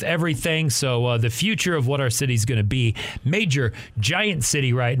estate, with everything. So the future of what our city is going to be, major, giant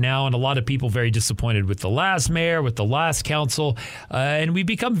city right now, and a lot of people very disappointed with the last mayor, with the last council, and we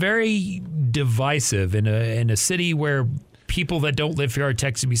become very divisive in a city where people that don't live here are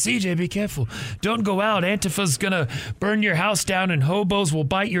texting me, CJ, be careful. Don't go out. Antifa's going to burn your house down and hobos will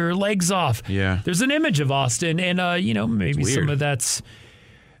bite your legs off. Yeah. There's an image of Austin, and, maybe some of that's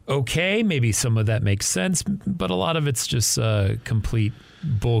okay. Maybe some of that makes sense, but a lot of it's just complete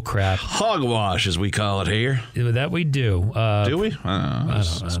bull crap. Hogwash, as we call it here. That we do. Do we? I don't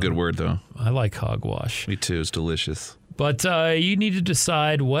know. It's a good word, though. I like hogwash. Me too. It's delicious. But you need to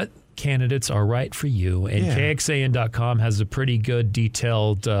decide what candidates are right for you, and KXAN.com has a pretty good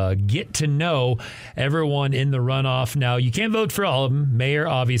detailed get to know everyone in the runoff. Now, you can't vote for all of them, mayor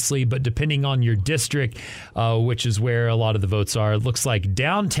obviously, but depending on your district, which is where a lot of the votes are, it looks like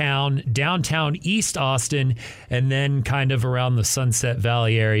downtown East Austin, and then kind of around the Sunset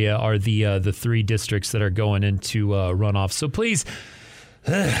Valley area are the 3 districts that are going into runoff. So please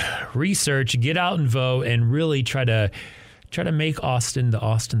research, get out and vote, and really try to make Austin the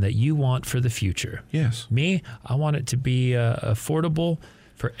Austin that you want for the future. Yes. Me, I want it to be affordable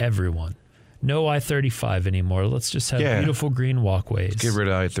for everyone. No I-35 anymore. Let's just have beautiful green walkways. Get rid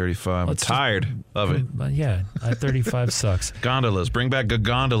of I-35. I'm tired of it. Yeah, I-35 sucks. Gondolas. Bring back a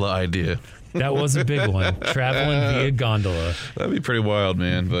gondola idea. That was a big one. Traveling via gondola. That'd be pretty wild,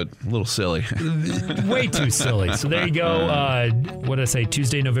 man, but a little silly. Way too silly. So there you go. What did I say?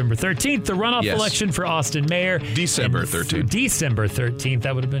 Tuesday, November 13th, the runoff election for Austin mayor. December 13th. December 13th.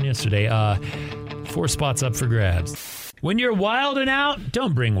 That would have been yesterday. 4 spots up for grabs. When you're wilding out,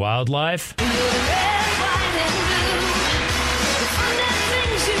 don't bring wildlife.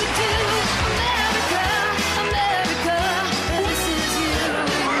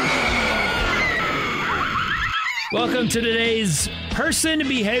 Welcome to today's person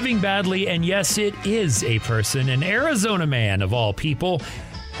behaving badly, and yes, it is a person, an Arizona man of all people.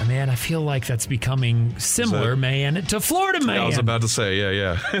 Man, I feel like that's becoming similar, man, to Florida man. I was about to say,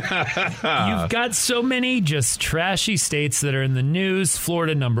 yeah. You've got so many just trashy states that are in the news.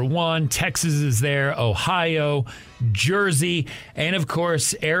 Florida, number 1. Texas is there. Ohio, Jersey, and, of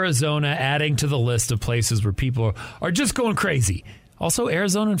course, Arizona adding to the list of places where people are just going crazy. Also,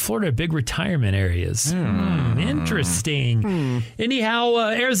 Arizona and Florida are big retirement areas. Interesting.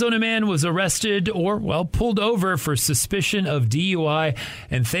 Anyhow, Arizona man was arrested pulled over for suspicion of DUI,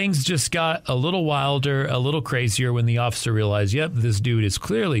 and things just got a little wilder, a little crazier when the officer realized, this dude is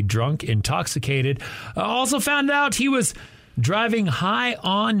clearly drunk, intoxicated. Also found out he was driving high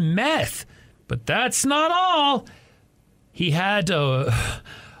on meth. But that's not all. He had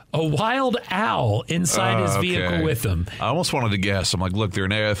a wild owl inside his vehicle with him. I almost wanted to guess. I'm like, look,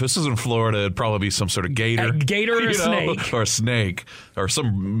 if this is in Florida, it'd probably be some sort of gator. A gator or a snake. Or a snake. Or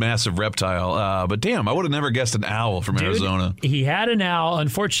some massive reptile. But damn, I would have never guessed an owl from Arizona. He had an owl.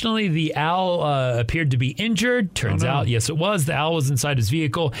 Unfortunately, the owl appeared to be injured. Turns out, yes, it was. The owl was inside his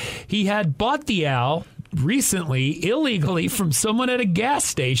vehicle. He had bought the owl recently, illegally, from someone at a gas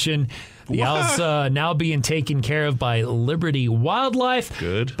station. The owl's now being taken care of by Liberty Wildlife.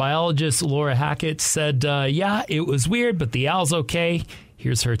 Good. Biologist Laura Hackett said, yeah, it was weird, but the owl's okay.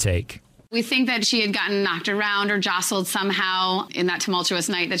 Here's her take. We think that she had gotten knocked around or jostled somehow in that tumultuous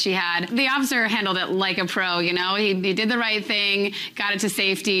night that she had. The officer handled it like a pro, you know. He did the right thing, got it to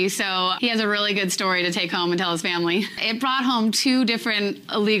safety, so he has a really good story to take home and tell his family. It brought home 2 different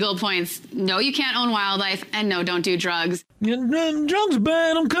illegal points. No, you can't own wildlife, and no, don't do drugs. Drugs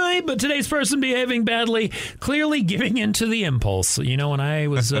bad, okay, but today's person behaving badly, clearly giving in to the impulse. You know, when I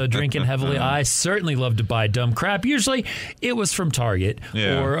was drinking heavily, I certainly loved to buy dumb crap. Usually it was from Target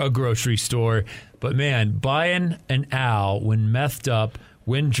or a grocery store. But man, buying an owl when methed up,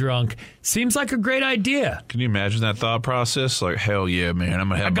 when drunk, seems like a great idea. Can you imagine that thought process? Like, hell yeah, man, I'm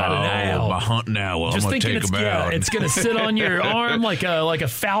going to have my hunting owl. Just I'm going to take him out. It's going to sit on your arm like a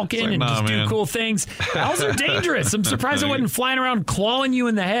falcon and just do cool things. Owls are dangerous. I'm surprised it wasn't flying around clawing you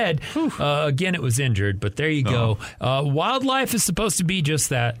in the head. Again, it was injured, but there you go. Wildlife is supposed to be just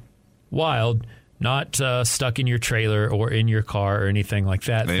that, wild. Not stuck in your trailer or in your car or anything like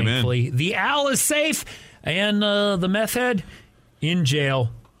that. Amen. Thankfully, the owl is safe, and the meth head in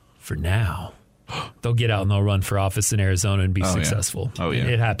jail for now. They'll get out and they'll run for office in Arizona and be successful. Yeah. Oh, yeah.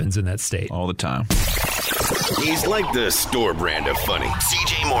 It happens in that state. All the time. He's like the store brand of funny.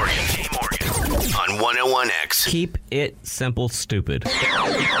 CJ Morgan. On 101X. Keep it simple, stupid.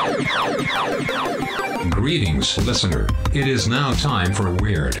 Greetings, listener. It is now time for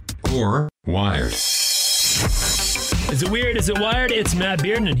Weird or Wired. Is it weird? Is it wired? It's Matt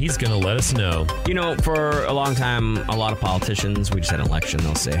Bearden, and he's going to let us know. You know, for a long time, a lot of politicians, we just had an election,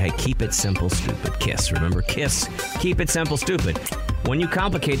 they'll say, hey, keep it simple, stupid. KISS. Remember KISS? Keep it simple, stupid. When you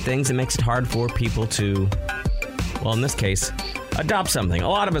complicate things, it makes it hard for people to, well, in this case, adopt something. A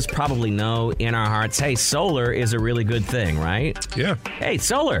lot of us probably know in our hearts, hey, solar is a really good thing, right? Yeah. Hey,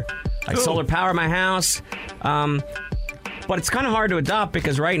 solar. I solar power my house. But it's kind of hard to adopt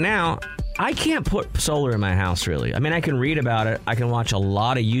because right now, I can't put solar in my house, really. I mean, I can read about it. I can watch a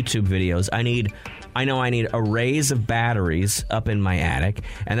lot of YouTube videos. I know I need arrays of batteries up in my attic,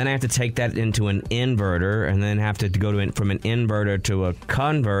 and then I have to take that into an inverter, and then have to go from an inverter to a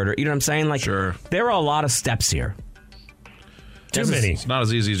converter. You know what I'm saying? Like, sure. There are a lot of steps here. Too many. It's not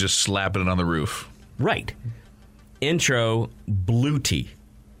as easy as just slapping it on the roof. Right. Intro, Bluetooth.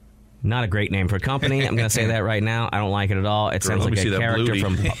 Not a great name for a company. I'm going to say that right now. I don't like it at all. It sounds like a character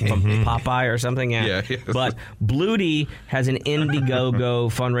from Popeye or something. Yeah. But Bluetooth has an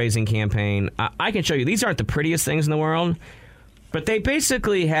Indiegogo fundraising campaign. I can show you. These aren't the prettiest things in the world, but they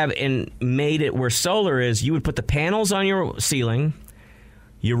basically have made it where solar is. You would put the panels on your ceiling.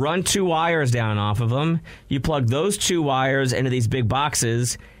 You run 2 wires down off of them. You plug those 2 wires into these big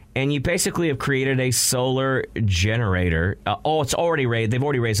boxes. And you basically have created a solar generator. It's already raised. They've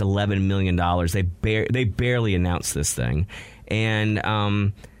already raised $11 million. They barely announced this thing,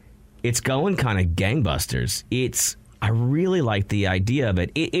 and it's going kind of gangbusters. I really like the idea of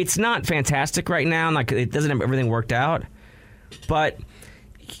it. It's not fantastic right now. Like, it doesn't have everything worked out, but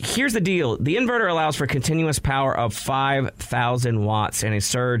here's the deal. The inverter allows for continuous power of 5,000 watts and a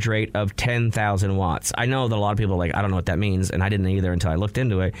surge rate of 10,000 watts. I know that a lot of people are like, I don't know what that means, and I didn't either until I looked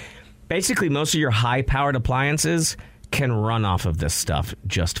into it. Basically, most of your high-powered appliances can run off of this stuff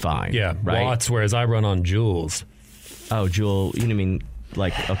just fine. Yeah, right? watts, whereas I run on joules. Oh, Joule, you mean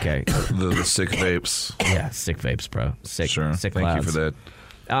like, okay. the sick vapes. Yeah, sick vapes, bro. Sick Thank clouds. you for that.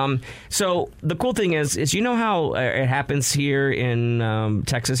 So the cool thing is you know how it happens here in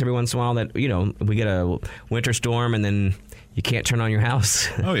Texas every once in a while that, you know, we get a winter storm and then you can't turn on your house.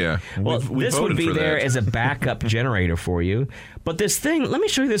 Oh, yeah. Well, this would be there as a backup generator for you. But this thing, let me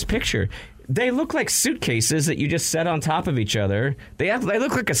show you this picture. They look like suitcases that you just set on top of each other. They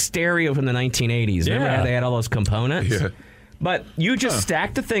look like a stereo from the 1980s. Remember how they had all those components? Yeah. But you just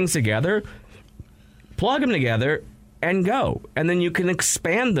stack the things together, plug them together, and go. And then you can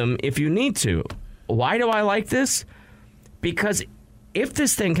expand them if you need to. Why do I like this? Because if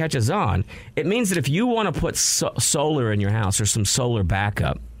this thing catches on, it means that if you want to put solar in your house or some solar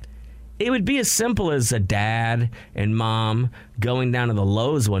backup, it would be as simple as a dad and mom going down to the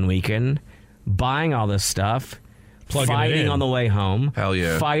Lowe's one weekend, buying all this stuff, fighting on the way home. Hell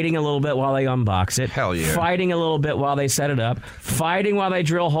yeah. Fighting a little bit while they unbox it. Hell yeah. Fighting a little bit while they set it up. Fighting while they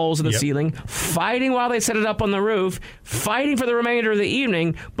drill holes in the ceiling. Fighting while they set it up on the roof. Fighting for the remainder of the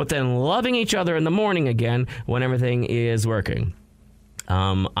evening, but then loving each other in the morning again when everything is working.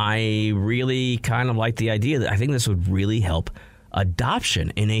 I really kind of like the idea that I think this would really help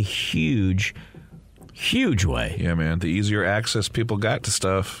adoption in a huge way. Yeah, man. The easier access people got to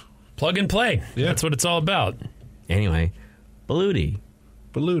stuff. Plug and play. Yeah. That's what it's all about. Anyway, Baluti.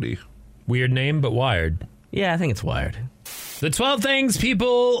 Weird name, but wired. Yeah, I think it's wired. The 12 things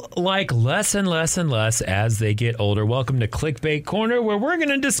people like less and less and less as they get older. Welcome to Clickbait Corner, where we're going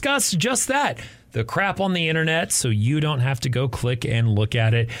to discuss just that. The crap on the internet, so you don't have to go click and look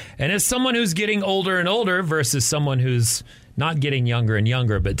at it. And as someone who's getting older and older versus someone who's not getting younger and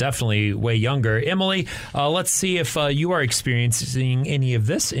younger, but definitely way younger. Emily, let's see if you are experiencing any of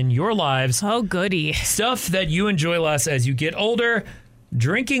this in your lives. Oh, goody. Stuff that you enjoy less as you get older.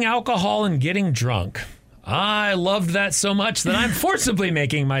 Drinking alcohol and getting drunk. I loved that so much that I'm forcibly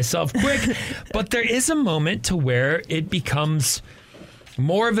making myself quick. But there is a moment to where it becomes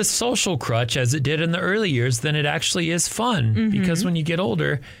more of a social crutch as it did in the early years than it actually is fun. Because when you get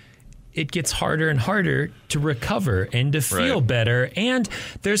older, it gets harder and harder to recover and to feel better. And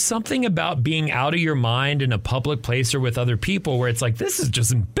there's something about being out of your mind in a public place or with other people where it's like, this is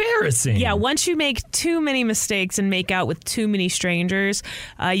just embarrassing. Yeah, once you make too many mistakes and make out with too many strangers,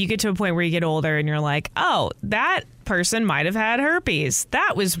 you get to a point where you get older and you're like, oh, that person might have had herpes.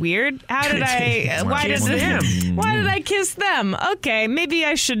 That was weird. How did why did I kiss them? Okay, maybe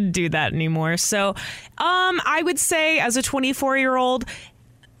I shouldn't do that anymore. So I would say as a 24-year-old,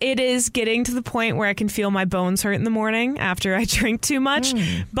 it is getting to the point where I can feel my bones hurt in the morning after I drink too much.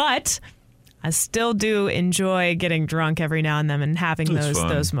 But I still do enjoy getting drunk every now and then and having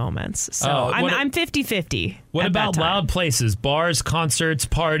those moments. So I'm 50-50. What about loud places, bars, concerts,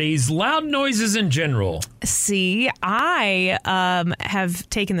 parties, loud noises in general? See, I have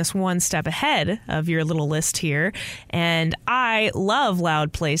taken this one step ahead of your little list here, and I love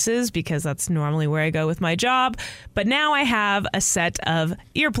loud places because that's normally where I go with my job. But now I have a set of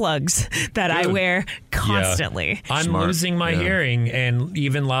earplugs that I wear constantly. Yeah. I'm losing my hearing, and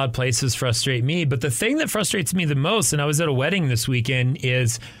even loud places frustrate me. But the thing that frustrates me the most, and I was at a wedding this weekend,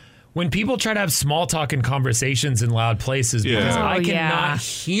 is when people try to have small talk and conversations in loud places because I cannot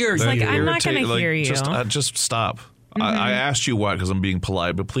hear you. Like, I'm not going to hear you. Just stop. I asked you what because I'm being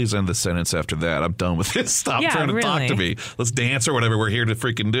polite, but please end the sentence after that. I'm done with this. Stop trying to talk to me. Let's dance or whatever we're here to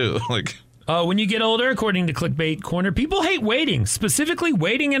freaking do. When you get older, according to Clickbait Corner, people hate waiting, specifically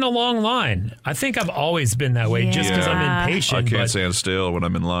waiting in a long line. I think I've always been that way just because I'm impatient. I can't stand still when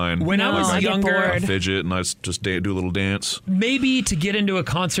I'm in line. When I was younger, I fidget and I just do a little dance. Maybe to get into a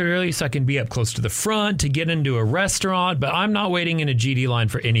concert early so I can be up close to the front, to get into a restaurant, but I'm not waiting in a GD line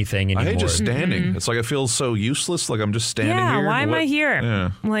for anything anymore. I hate just standing. It's like I feel so useless, like I'm just standing here. Why am I here?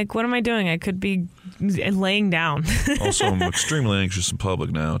 Yeah. Like, what am I doing? I could be laying down. Also, I'm extremely anxious in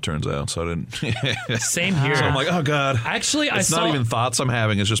public now, it turns out, so I didn't. Same here. So I'm like, oh God. Actually, it's not even thoughts I'm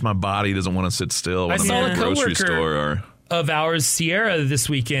having. It's just my body doesn't want to sit still when I'm in a grocery store. Of ours, Sierra, this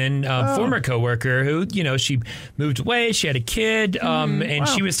weekend, former coworker who, she moved away. She had a kid, and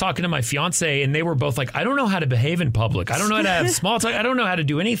she was talking to my fiance, and they were both like, I don't know how to behave in public. I don't know how to have small talk. I don't know how to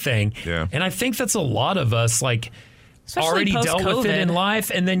do anything. Yeah. And I think that's a lot of us, especially already dealt with it in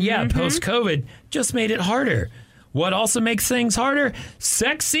life. And then, post-COVID just made it harder. What also makes things harder?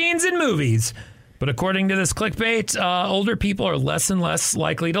 Sex scenes in movies. But according to this clickbait, older people are less and less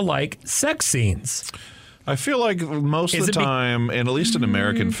likely to like sex scenes. I feel like most of the time, and at least in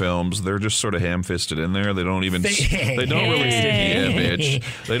American films, they're just sort of ham-fisted in there. They don't even, they don't really,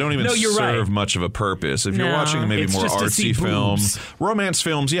 they don't even serve much of a purpose. If you're watching maybe more artsy films, romance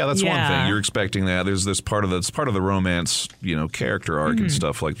films, that's one thing. You're expecting that. There's this part of the romance, character arc and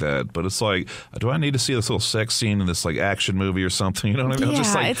stuff like that. But it's like, do I need to see this little sex scene in this action movie or something? You know what I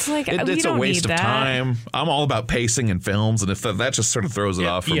mean? It's a waste of time. I'm all about pacing in films, and if that just sort of throws it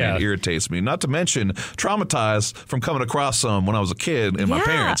off for me, it irritates me. Not to mention traumatized from coming across some when I was a kid and my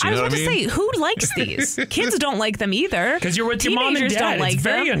parents. You know what I mean? I was about to say, who likes these? Kids don't like them either. Because you're with your mom and dad. It's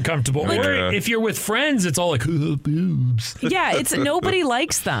very uncomfortable. Or if you're with friends, it's all like, boobs. Yeah, nobody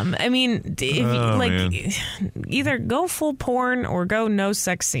likes them. I mean, either go full porn or go no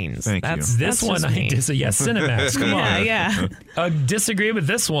sex scenes. Thank you. This one, Cinemax. Come on. Yeah. Disagree with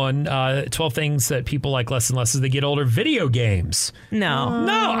this one. 12 things that people like less and less as they get older. Video games. No,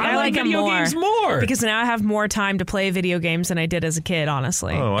 I like video games more. Because now I have more time to play video games than I did as a kid,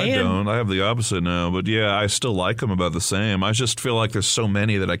 honestly. Oh, I don't. I have the opposite now. But I still like them about the same. I just feel like there's so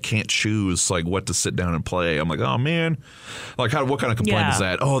many that I can't choose like what to sit down and play. I'm like, oh man, like what kind of complaint is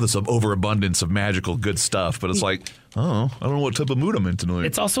that? Oh, there's an overabundance of magical good stuff, but it's like, oh, I don't know what type of mood I'm in tonight.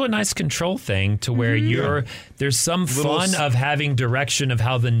 It's also a nice control thing to where there's some fun of having direction of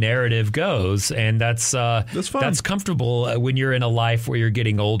how the narrative goes, and that's fun. That's comfortable when you're in a life where you're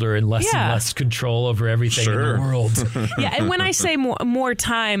getting older and less control over everything in the world. Yeah, and when I say more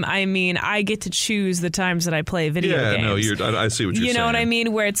time, I mean I get to choose the times that I play video games. Yeah, no, I see what you're saying. You know what I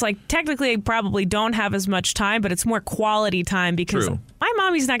mean? Where it's like technically I probably don't have as much time, but it's more quality time because my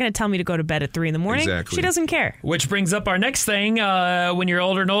mommy's not going to tell me to go to bed at 3 in the morning. Exactly. She doesn't care. Which brings up our next thing. When you're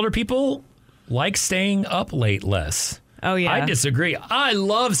older and older, people like staying up late less. Oh, yeah. I disagree. I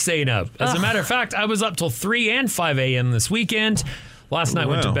love staying up. As a matter of fact, I was up till 3 and 5 a.m. this weekend. Last night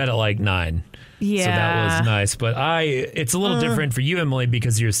went to bed at like 9. Yeah. So that was nice. But it's a little different for you, Emily,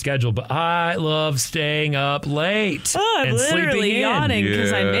 because of your schedule. But I love staying up late. Oh, I'm and literally yawning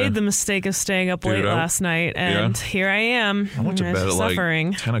because I made the mistake of staying up late last night. And here I am. I went to bed at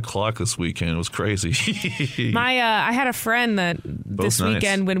suffering. like 10 o'clock this weekend. It was crazy. I had a friend that this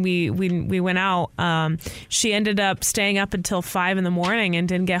weekend when we went out, she ended up staying up until 5 in the morning and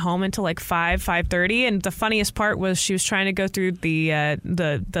didn't get home until like 5:30. And the funniest part was she was trying to go through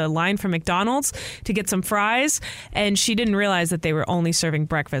the line from McDonald's to get some fries, and she didn't realize that they were only serving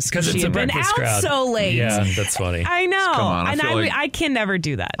breakfast because she had been out crowd. so late. Yeah, that's funny. I know. Come on, I can never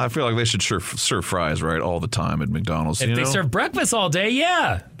do that. I feel like they should serve fries right all the time at McDonald's. If they serve breakfast all day,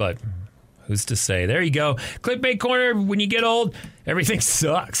 yeah. But who's to say? There you go. Clickbait Corner, when you get old, everything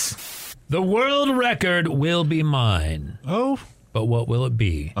sucks. The world record will be mine. Oh. But what will it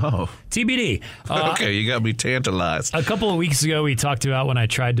be? Oh. TBD. Okay, you got me tantalized. A couple of weeks ago, we talked about when I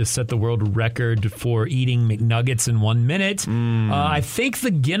tried to set the world record for eating McNuggets in 1 minute. I think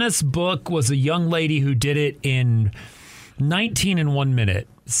the Guinness Book was a young lady who did it in 19 in 1 minute.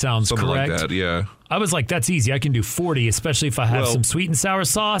 Sounds Something correct. like that, yeah. I was like, that's easy. I can do 40, especially if I have some sweet and sour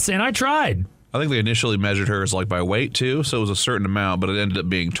sauce, and I tried. I think they initially measured hers like by weight too, so it was a certain amount, but it ended up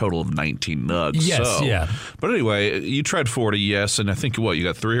being a total of 19 nugs. Yes, yeah. But anyway, you tried 40, yes, and I think you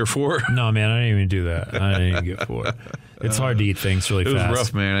got 3 or 4? No, man, I didn't even do that. I didn't even get 4. It's hard to eat things really fast. It was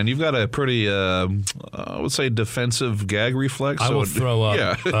rough, man, and you've got a pretty, I would say, defensive gag reflex. I will throw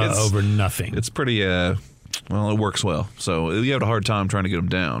up over nothing. It's pretty. Well, it works well. So you had a hard time trying to get them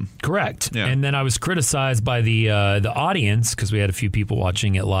down. Correct. Yeah. And then I was criticized by the audience, because we had a few people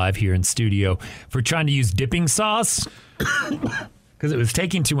watching it live here in studio, for trying to use dipping sauce because it was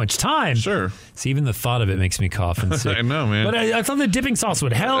taking too much time. Sure. So even the thought of it makes me cough and sick. I know, man. But I thought the dipping sauce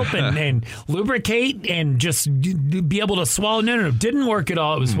would help and lubricate and just be able to swallow. No, it didn't work at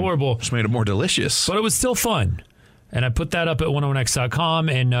all. It was horrible. Just made it more delicious. But it was still fun. And I put that up at 101x.com,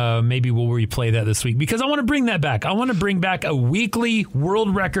 and maybe we'll replay that this week because I want to bring that back. I want to bring back a weekly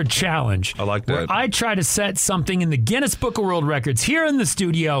world record challenge. I like that. Where I try to set something in the Guinness Book of World Records here in the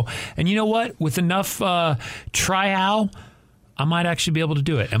studio. And you know what? With enough try-how, I might actually be able to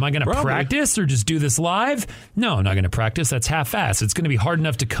do it. Am I going to practice or just do this live? No, I'm not going to practice. That's half-assed. It's going to be hard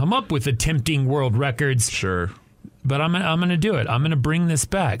enough to come up with tempting world records. Sure. But I'm going to do it. I'm going to bring this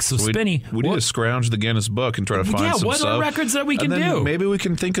back. So Spinny, we need to scrounge the Guinness Book and try to find some stuff. Yeah, what are records that we can do? Maybe we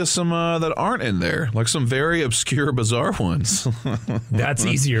can think of some that aren't in there, like some very obscure, bizarre ones. That's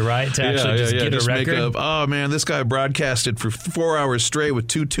easier, right? To actually just get a record. Make up, oh man, this guy broadcasted for 4 hours straight with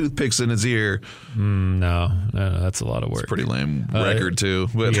 2 toothpicks in his ear. No, that's a lot of work. It's a pretty lame record too.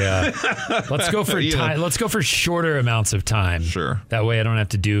 But yeah, let's go for time. Let's go for shorter amounts of time. Sure. That way, I don't have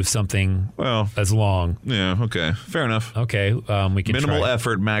to do something as long. Yeah. Okay. Fair enough. Okay, we can minimal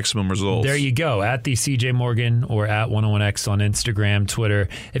effort, maximum results. There you go. At the CJ Morgan or at 101X on Instagram, Twitter.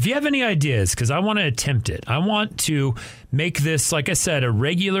 If you have any ideas, because I want to attempt it. I want to make this, like I said, a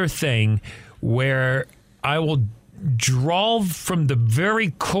regular thing where I will draw from the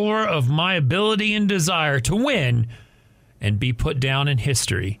very core of my ability and desire to win and be put down in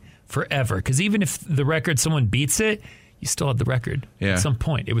history forever. Because even if the record, someone beats it, you still had the record at some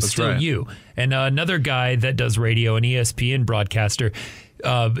point. It was still you. And another guy that does radio, an ESPN broadcaster,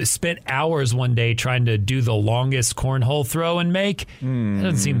 spent hours one day trying to do the longest cornhole throw and make. It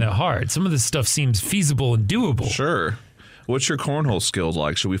doesn't seem that hard. Some of this stuff seems feasible and doable. Sure. What's your cornhole skills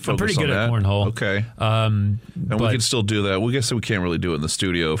like? Should we focus on that? I'm pretty good at cornhole. Okay. And we can still do that. We guess we can't really do it in the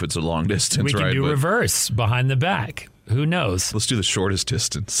studio if it's a long distance, we can do reverse behind the back. Who knows? Let's do the shortest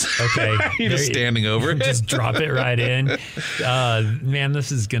distance. Okay. You're just standing over it. Just drop it right in. Man,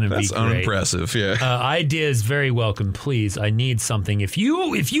 this is going to be great. That's unimpressive, yeah. Ideas very welcome, please. I need something. If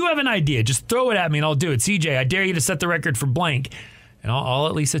you have an idea, just throw it at me and I'll do it. CJ, I dare you to set the record for blank, and I'll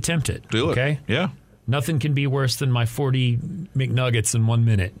at least attempt it. Do it. Okay? Yeah. Nothing can be worse than my 40 McNuggets in 1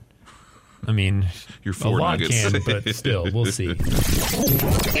 minute. I mean, Your a 4 lot nuggets. can, but still, we'll see.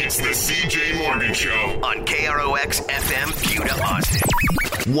 It's the CJ Morgan Show on KROX FM, Buda, Austin.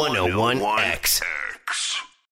 101X.